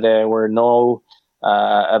 There were no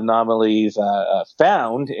anomalies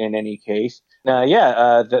found in any case.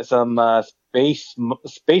 Some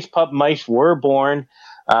space pup mice were born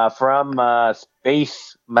from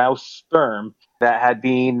space mouse sperm that had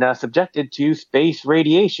been subjected to space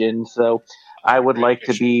radiation. So I would like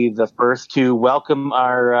to be the first to welcome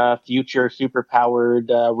our future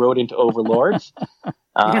superpowered rodent overlords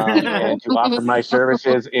and to offer my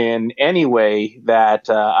services in any way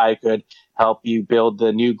that I could help you build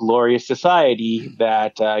the new glorious society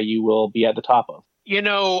that you will be at the top of.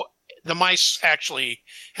 The mice actually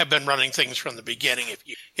have been running things from the beginning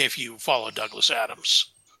if you follow Douglas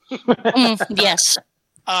Adams. Yes.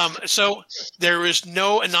 So there is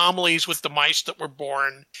no anomalies with the mice that were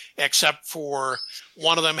born, except for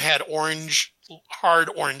one of them had hard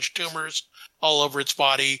orange tumors all over its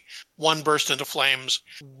body. One burst into flames.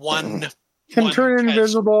 One can turn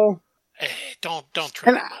invisible. Don't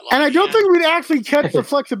turn. And I don't think we'd actually catch the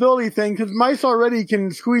flexibility thing because mice already can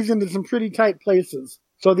squeeze into some pretty tight places.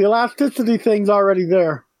 So the elasticity thing's already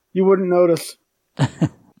there. You wouldn't notice.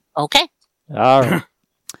 Okay. All right.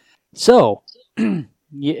 So,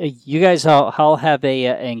 you guys all have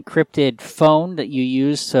an encrypted phone that you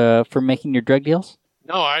use for making your drug deals?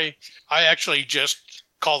 No, I actually just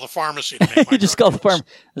call the pharmacy to make my You just call the pharmacy.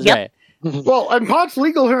 Yep. Right. Well, and pot's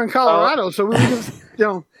legal here in Colorado, so we just,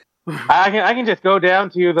 I can just go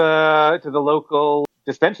down to the local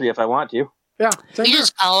dispensary if I want to. Yeah. You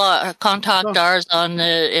just contact ours on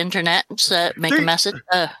the internet, make a message.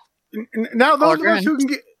 Now, those of us who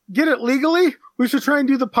can get it legally, we should try and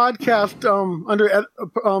do the podcast under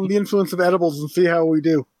the influence of edibles and see how we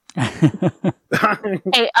do.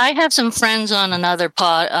 Hey, I have some friends on another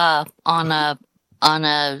pod on a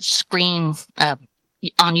screen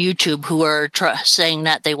on YouTube who are saying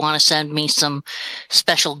that they want to send me some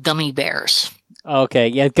special gummy bears. Okay,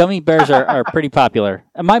 yeah, gummy bears are pretty popular.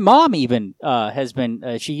 And my mom even has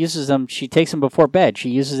been. She uses them. She takes them before bed. She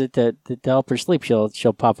uses it to help her sleep. She'll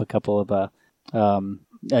pop a couple of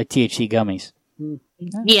THC gummies.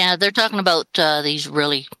 Yeah, they're talking about these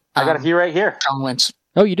really. I got a few right here. Strong ones.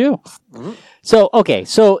 Oh, you do? Mm-hmm. So, okay.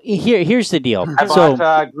 So, here's the deal. I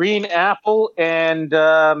bought green apple and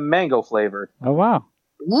mango flavor. Oh, wow.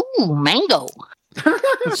 Ooh, mango.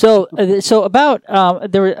 So about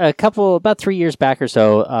there were about 3 years back or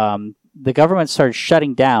so, the government started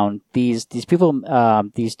shutting down these people,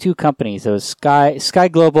 these two companies. It was Sky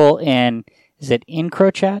Global and is it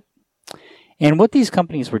Encrochat? And what these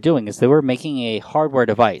companies were doing is they were making a hardware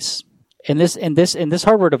device, and this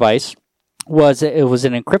hardware device was an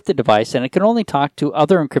encrypted device, and it could only talk to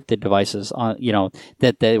other encrypted devices on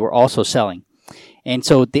that they were also selling. And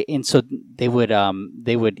so they would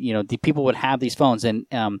the people would have these phones, and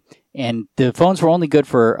the phones were only good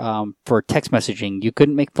for text messaging. You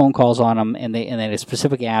couldn't make phone calls on them, and they had a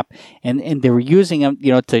specific app, and they were using them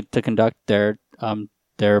to conduct their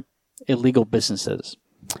illegal businesses,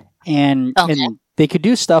 and they could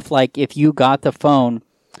do stuff like if you got the phone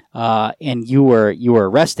and you were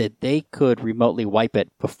arrested, they could remotely wipe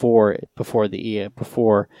it before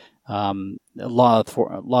law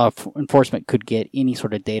enforcement could get any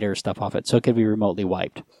sort of data or stuff off it, so it could be remotely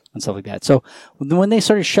wiped and stuff like that. So when they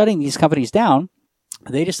started shutting these companies down,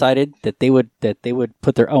 they decided that they would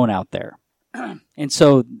put their own out there, and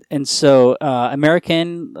so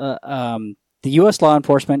American the U.S. law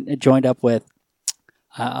enforcement joined up with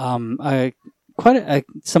some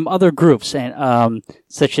other groups, and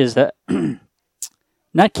such as the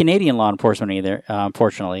not Canadian law enforcement either,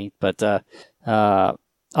 unfortunately, but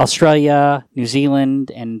Australia, New Zealand,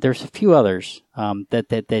 and there's a few others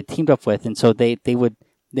that they teamed up with, and so they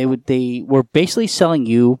were basically selling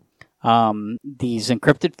you these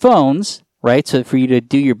encrypted phones, right? So for you to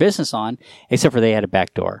do your business on, except for they had a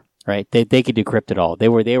backdoor, right? They could decrypt it all. They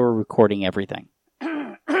were recording everything.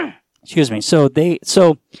 Excuse me. So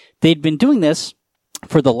they'd been doing this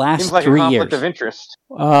for the last 3 years. Seems like a conflict of interest.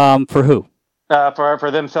 For who?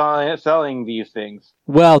 For them selling these things.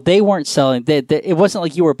 Well, they weren't selling. It wasn't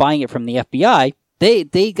like you were buying it from the FBI.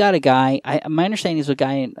 They got a guy. My understanding is a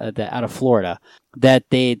guy out of Florida that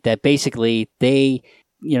basically they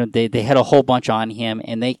had a whole bunch on him,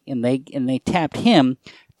 and they tapped him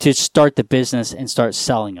to start the business and start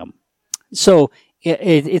selling them. So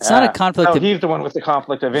it's not a conflict. He's the one with the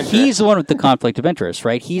conflict of interest. He's the one with the conflict of interest,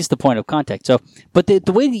 right? He's the point of contact. So, but the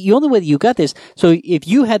only way that you got this, so if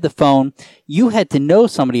you had the phone, you had to know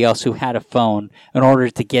somebody else who had a phone in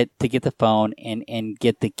order to get the phone and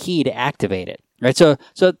get the key to activate it, right? So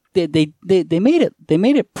they made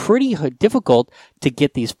it pretty difficult to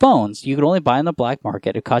get these phones. You could only buy on the black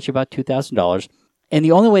market. It cost you about $2,000. And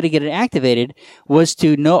the only way to get it activated was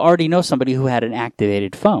to already know somebody who had an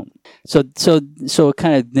activated phone. So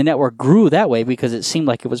kind of the network grew that way because it seemed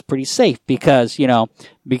like it was pretty safe because the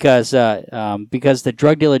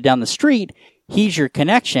drug dealer down the street, he's your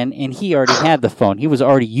connection and he already had the phone. He was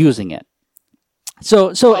already using it.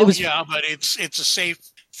 So it was. Yeah, but it's a safe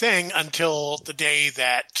thing until the day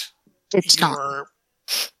that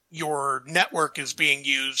your network is being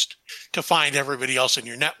used to find everybody else in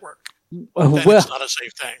your network. It's not a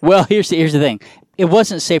safe thing. Well, here's the thing. It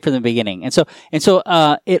wasn't safe from the beginning, and so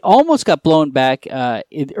it almost got blown back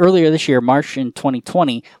earlier this year, March in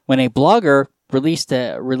 2020, when a blogger released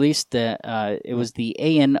it was the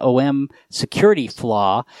ANOM security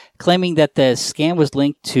flaw, claiming that the scam was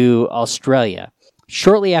linked to Australia.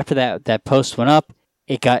 Shortly after that post went up,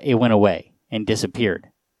 it went away and disappeared.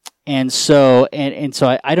 And so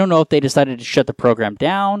I don't know if they decided to shut the program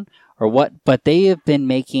down or what, but they have been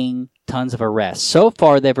making tons of arrests. So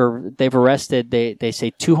far, they've arrested, they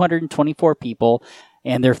say 224 people,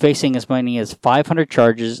 and they're facing as many as 500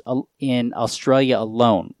 charges in Australia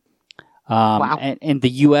alone. Wow. And the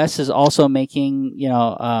U.S. is also making,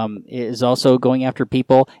 is also going after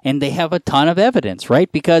people, and they have a ton of evidence,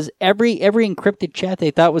 right? Because every encrypted chat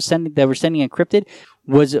they thought they were sending encrypted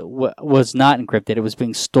was not encrypted. It was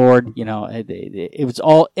being stored. It was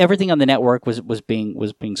everything on the network was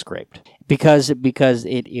being scraped because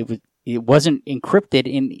it wasn't encrypted.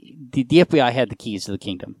 In the FBI had the keys to the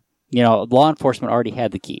kingdom. Law enforcement already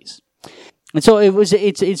had the keys. And so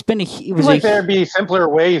there'd be simpler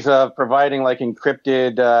ways of providing like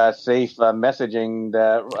encrypted, safe messaging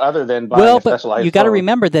that other than buying a specialized phone. You got to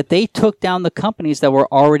remember that they took down the companies that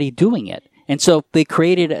were already doing it. And so they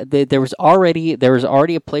created. There was already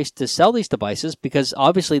a place to sell these devices because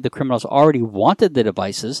obviously the criminals already wanted the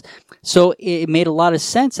devices. So it made a lot of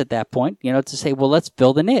sense at that point, to say, well, let's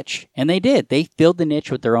fill the niche, and they did. They filled the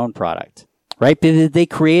niche with their own product, right? They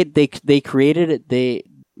created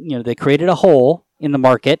a hole in the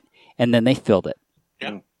market, and then they filled it.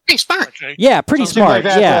 Yeah. Pretty smart. Okay. Yeah, pretty Something smart.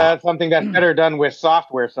 like yeah. Something that's better done with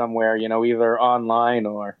software somewhere, either online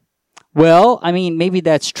or... Well, I mean, maybe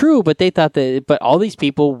that's true, but they thought that, but all these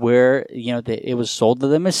people were, it was sold to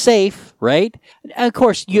them as safe, right? And of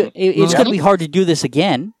course, it's going to be hard to do this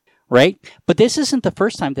again, right? But this isn't the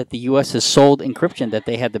first time that the U.S. has sold encryption that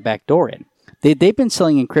they had the back door in. They've been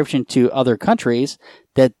selling encryption to other countries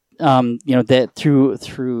that, that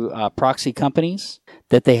through proxy companies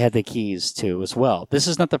that they had the keys to as well. This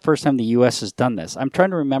is not the first time the U.S. has done this. I'm trying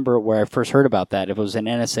to remember where I first heard about that, if it was an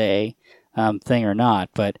NSA thing or not,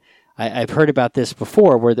 but I've heard about this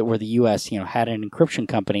before, where the U.S. had an encryption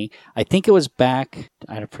company. I think it was back.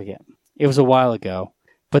 I don't forget. It was a while ago.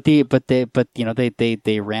 But they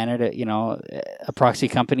ran it. A proxy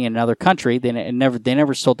company in another country. They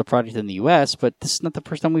never sold the product in the U.S. But this is not the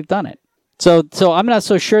first time we've done it. So I'm not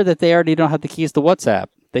so sure that they already don't have the keys to WhatsApp.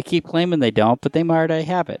 They keep claiming they don't, but they might already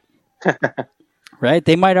have it. Right?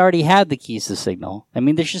 They might already have the keys to Signal. I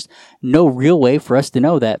mean, there's just no real way for us to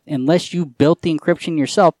know that unless you built the encryption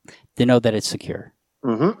yourself to know that it's secure.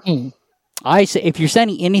 Mm-hmm. I say if you're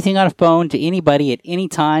sending anything on a phone to anybody at any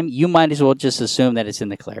time, you might as well just assume that it's in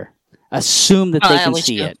the clear. Assume that they can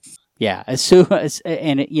see it. Yeah, assume,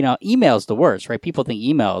 and email's the worst, right? People think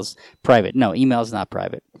email's private. No, email's not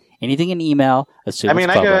private. Anything in email, assume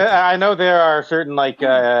it's public. I know there are certain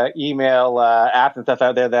email apps and stuff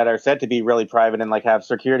out there that are said to be really private and have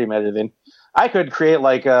security measures in. I could create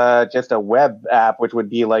just a web app, which would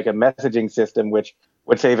be like a messaging system, which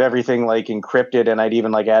would save everything encrypted, and I'd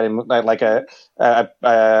even add in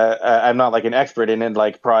I'm not an expert in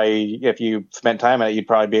it. Probably if you spent time on it, you'd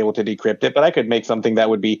probably be able to decrypt it. But I could make something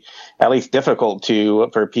that would be at least difficult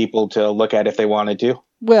for people to look at if they wanted to.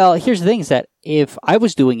 Well, here's the thing: is that if I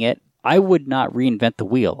was doing it, I would not reinvent the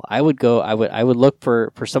wheel. I would look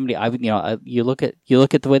for somebody. You look at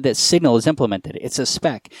the way that Signal is implemented. It's a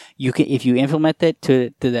spec. If you implement it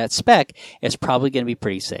to that spec, it's probably going to be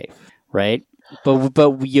pretty safe, right? But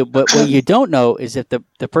what you don't know is if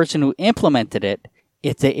the person who implemented it,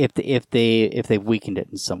 if they weakened it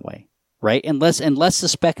in some way, right? Unless the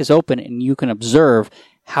spec is open and you can observe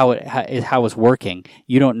how it's working,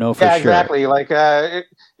 you don't know for sure. Exactly. And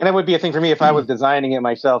it would be a thing for me if I was designing it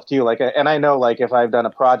myself too. And I know if I've done a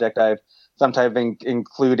project, I've sometimes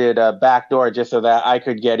included a backdoor just so that I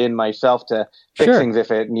could get in myself to fix things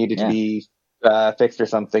if it needed to be fixed or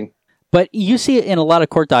something. But you see it in a lot of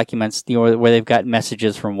court documents, where they've got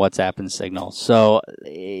messages from WhatsApp and Signal. So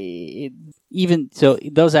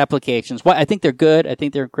those applications, I think they're good. I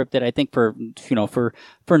think they're encrypted. I think for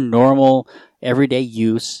normal everyday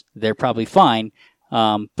use, they're probably fine.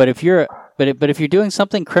 But if you're doing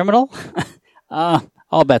something criminal,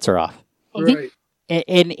 all bets are off. Right.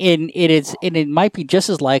 And it might be just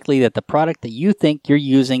as likely that the product that you think you're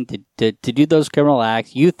using to do those criminal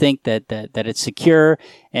acts, you think that it's secure,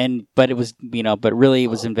 but really it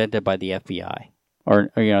was invented by the FBI or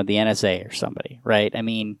the NSA or somebody, right? I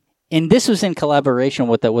mean, and this was in collaboration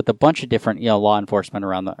with a bunch of different law enforcement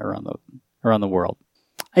around the world.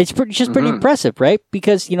 It's pretty impressive, right?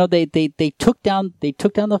 Because they took down the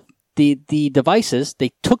devices,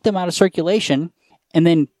 they took them out of circulation, and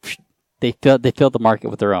then They filled the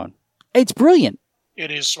market with their own. It's brilliant.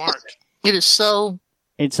 It is smart. It is so.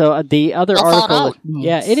 And so the other article,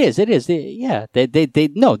 yeah, it is. They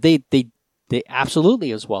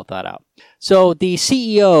absolutely is well thought out. So the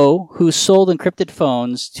CEO who sold encrypted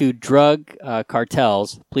phones to drug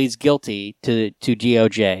cartels pleads guilty to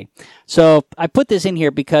DOJ. So I put this in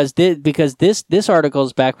here because this article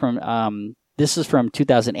is back from this is from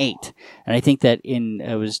 2008, and I think that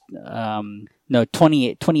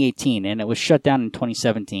 2018, and it was shut down in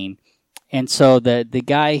 2017. And so the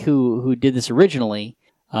guy who did this originally,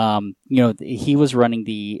 he was running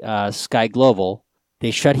the Sky Global.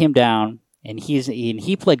 They shut him down, and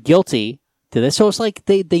he pled guilty to this. So it's like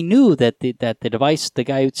they knew that the device, the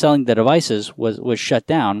guy selling the devices was shut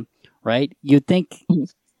down, right? You would think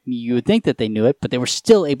that they knew it, but they were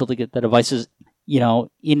still able to get the devices,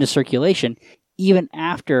 into circulation even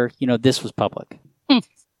after this was public.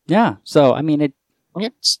 Yeah, so I mean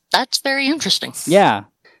that's very interesting. Yeah,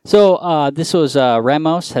 so this was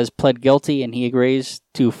Ramos has pled guilty, and he agrees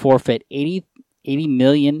to forfeit $80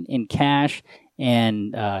 million in cash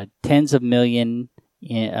and tens of millions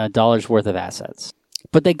dollars worth of assets.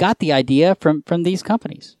 But they got the idea from these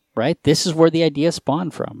companies, right? This is where the idea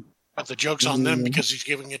spawned from. But the joke's on them because he's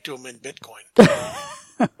giving it to them in Bitcoin.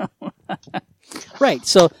 Right,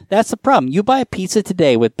 so that's the problem. You buy a pizza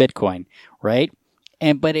today with Bitcoin, right?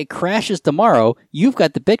 But it crashes tomorrow. You've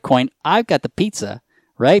got the Bitcoin. I've got the pizza,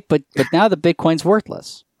 right? But now the Bitcoin's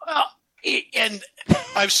worthless. Well, And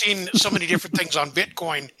I've seen so many different things on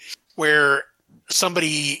Bitcoin where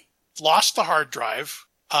somebody lost the hard drive,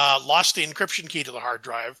 lost the encryption key to the hard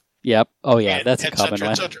drive. Yep. Oh, yeah, and, that's a common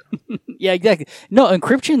one. Et Yeah, exactly. No,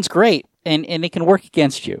 encryption's great, and it can work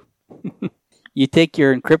against you. You take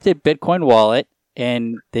your encrypted Bitcoin wallet,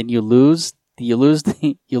 and then you lose the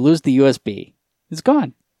USB. It's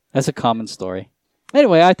gone. That's a common story.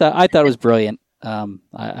 Anyway, I thought it was brilliant.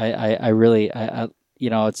 I really,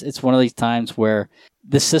 it's one of these times where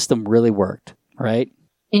the system really worked, right?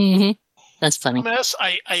 Mm-hmm. That's funny.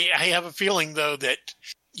 I have a feeling though that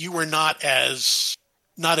you were not as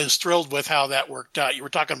thrilled with how that worked out. You were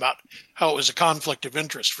talking about how it was a conflict of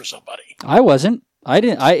interest for somebody. I wasn't. I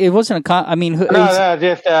didn't. It wasn't a.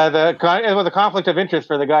 It was a conflict of interest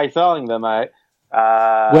for the guy selling them.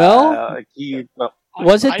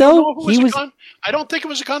 Was it though? I don't think it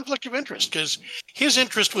was a conflict of interest because his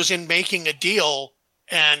interest was in making a deal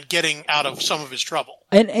and getting out of some of his trouble.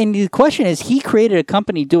 And the question is, he created a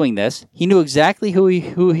company doing this. He knew exactly who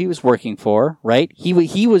he was working for, right? He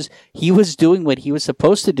was doing what he was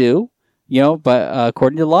supposed to do, but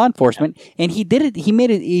according to law enforcement, and he did it.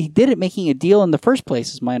 He did it making a deal in the first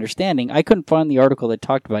place, is my understanding. I couldn't find the article that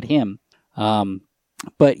talked about him,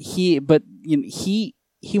 but he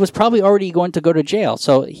was probably already going to go to jail,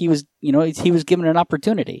 so he was given an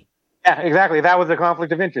opportunity. Yeah, exactly. That was the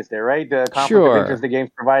conflict of interest there, right? The conflict of interest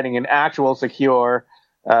against providing an actual secure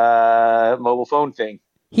mobile phone thing.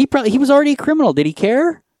 He was already a criminal. Did he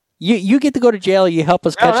care? You get to go to jail. You help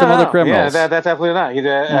us catch some other criminals. Yeah, that's absolutely not.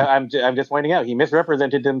 I'm just pointing out he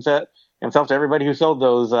misrepresented himself to everybody who sold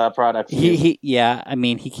those products. He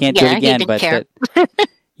can't do it again. But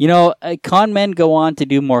con men go on to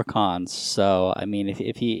do more cons. So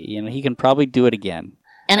if he can probably do it again.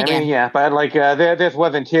 And again. But this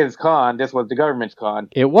wasn't his con. This was the government's con.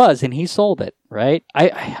 It was, and he sold it, right?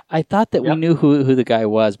 I thought that we knew who the guy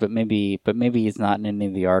was, but maybe he's not in any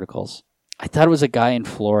of the articles. I thought it was a guy in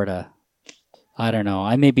Florida. I don't know.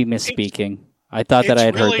 I may be misspeaking. I thought that I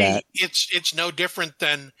had heard that. It's no different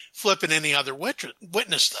than flipping any other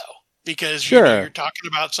witness, though, because you're talking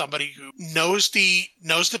about somebody who knows the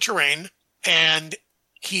terrain, and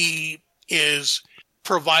he is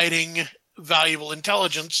providing valuable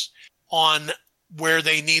intelligence on where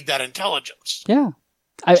they need that intelligence. Yeah.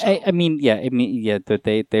 That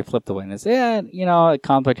they flipped the witness. Yeah, a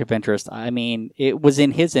conflict of interest. It was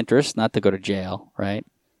in his interest not to go to jail, right?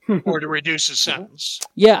 Or to reduce his sentence.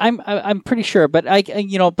 Yeah, I'm pretty sure, but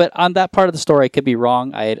but on that part of the story, I could be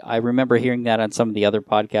wrong. I remember hearing that on some of the other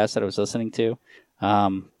podcasts that I was listening to.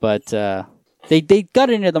 But they got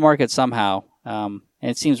into the market somehow, and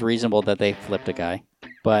it seems reasonable that they flipped a guy.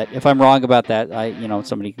 But if I'm wrong about that,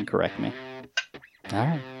 somebody can correct me. All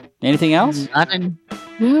right. Anything else?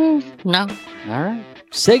 No. All right.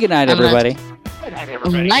 Say goodnight, everybody. Good night,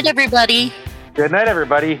 everybody. Night, everybody. Good night,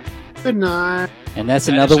 everybody. Good night. And that's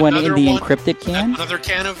another one in the encrypted can?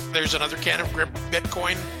 There's another can of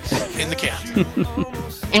Bitcoin in the can.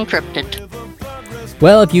 Encrypted.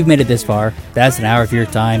 Well, if you've made it this far, that's an hour of your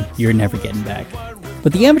time you're never getting back.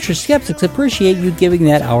 But the Amateur Skeptics appreciate you giving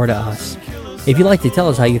that hour to us. If you'd like to tell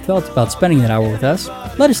us how you felt about spending that hour with us,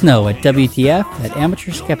 let us know at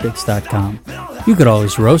WTF@amateurskeptics.com. You could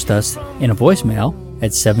always roast us in a voicemail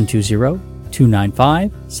at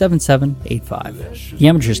 720-295-7785. The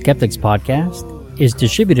Amateur Skeptics podcast is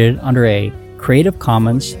distributed under a Creative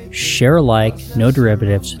Commons Share-alike No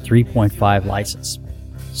Derivatives 3.5 license.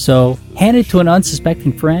 So, hand it to an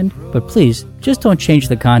unsuspecting friend, but please, just don't change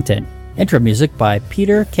the content. Intro music by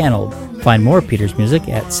Peter Canold. Find more of Peter's music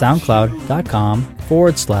at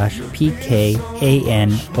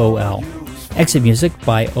soundcloud.com/PKANOL. Exit music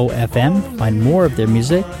by OFM. Find more of their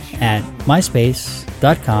music at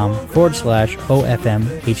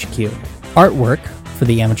myspace.com/OFMHQ. Artwork for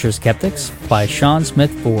the Amateur Skeptics by Sean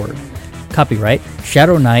Smith Ford. Copyright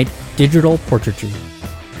Shadow Knight Digital Portraiture.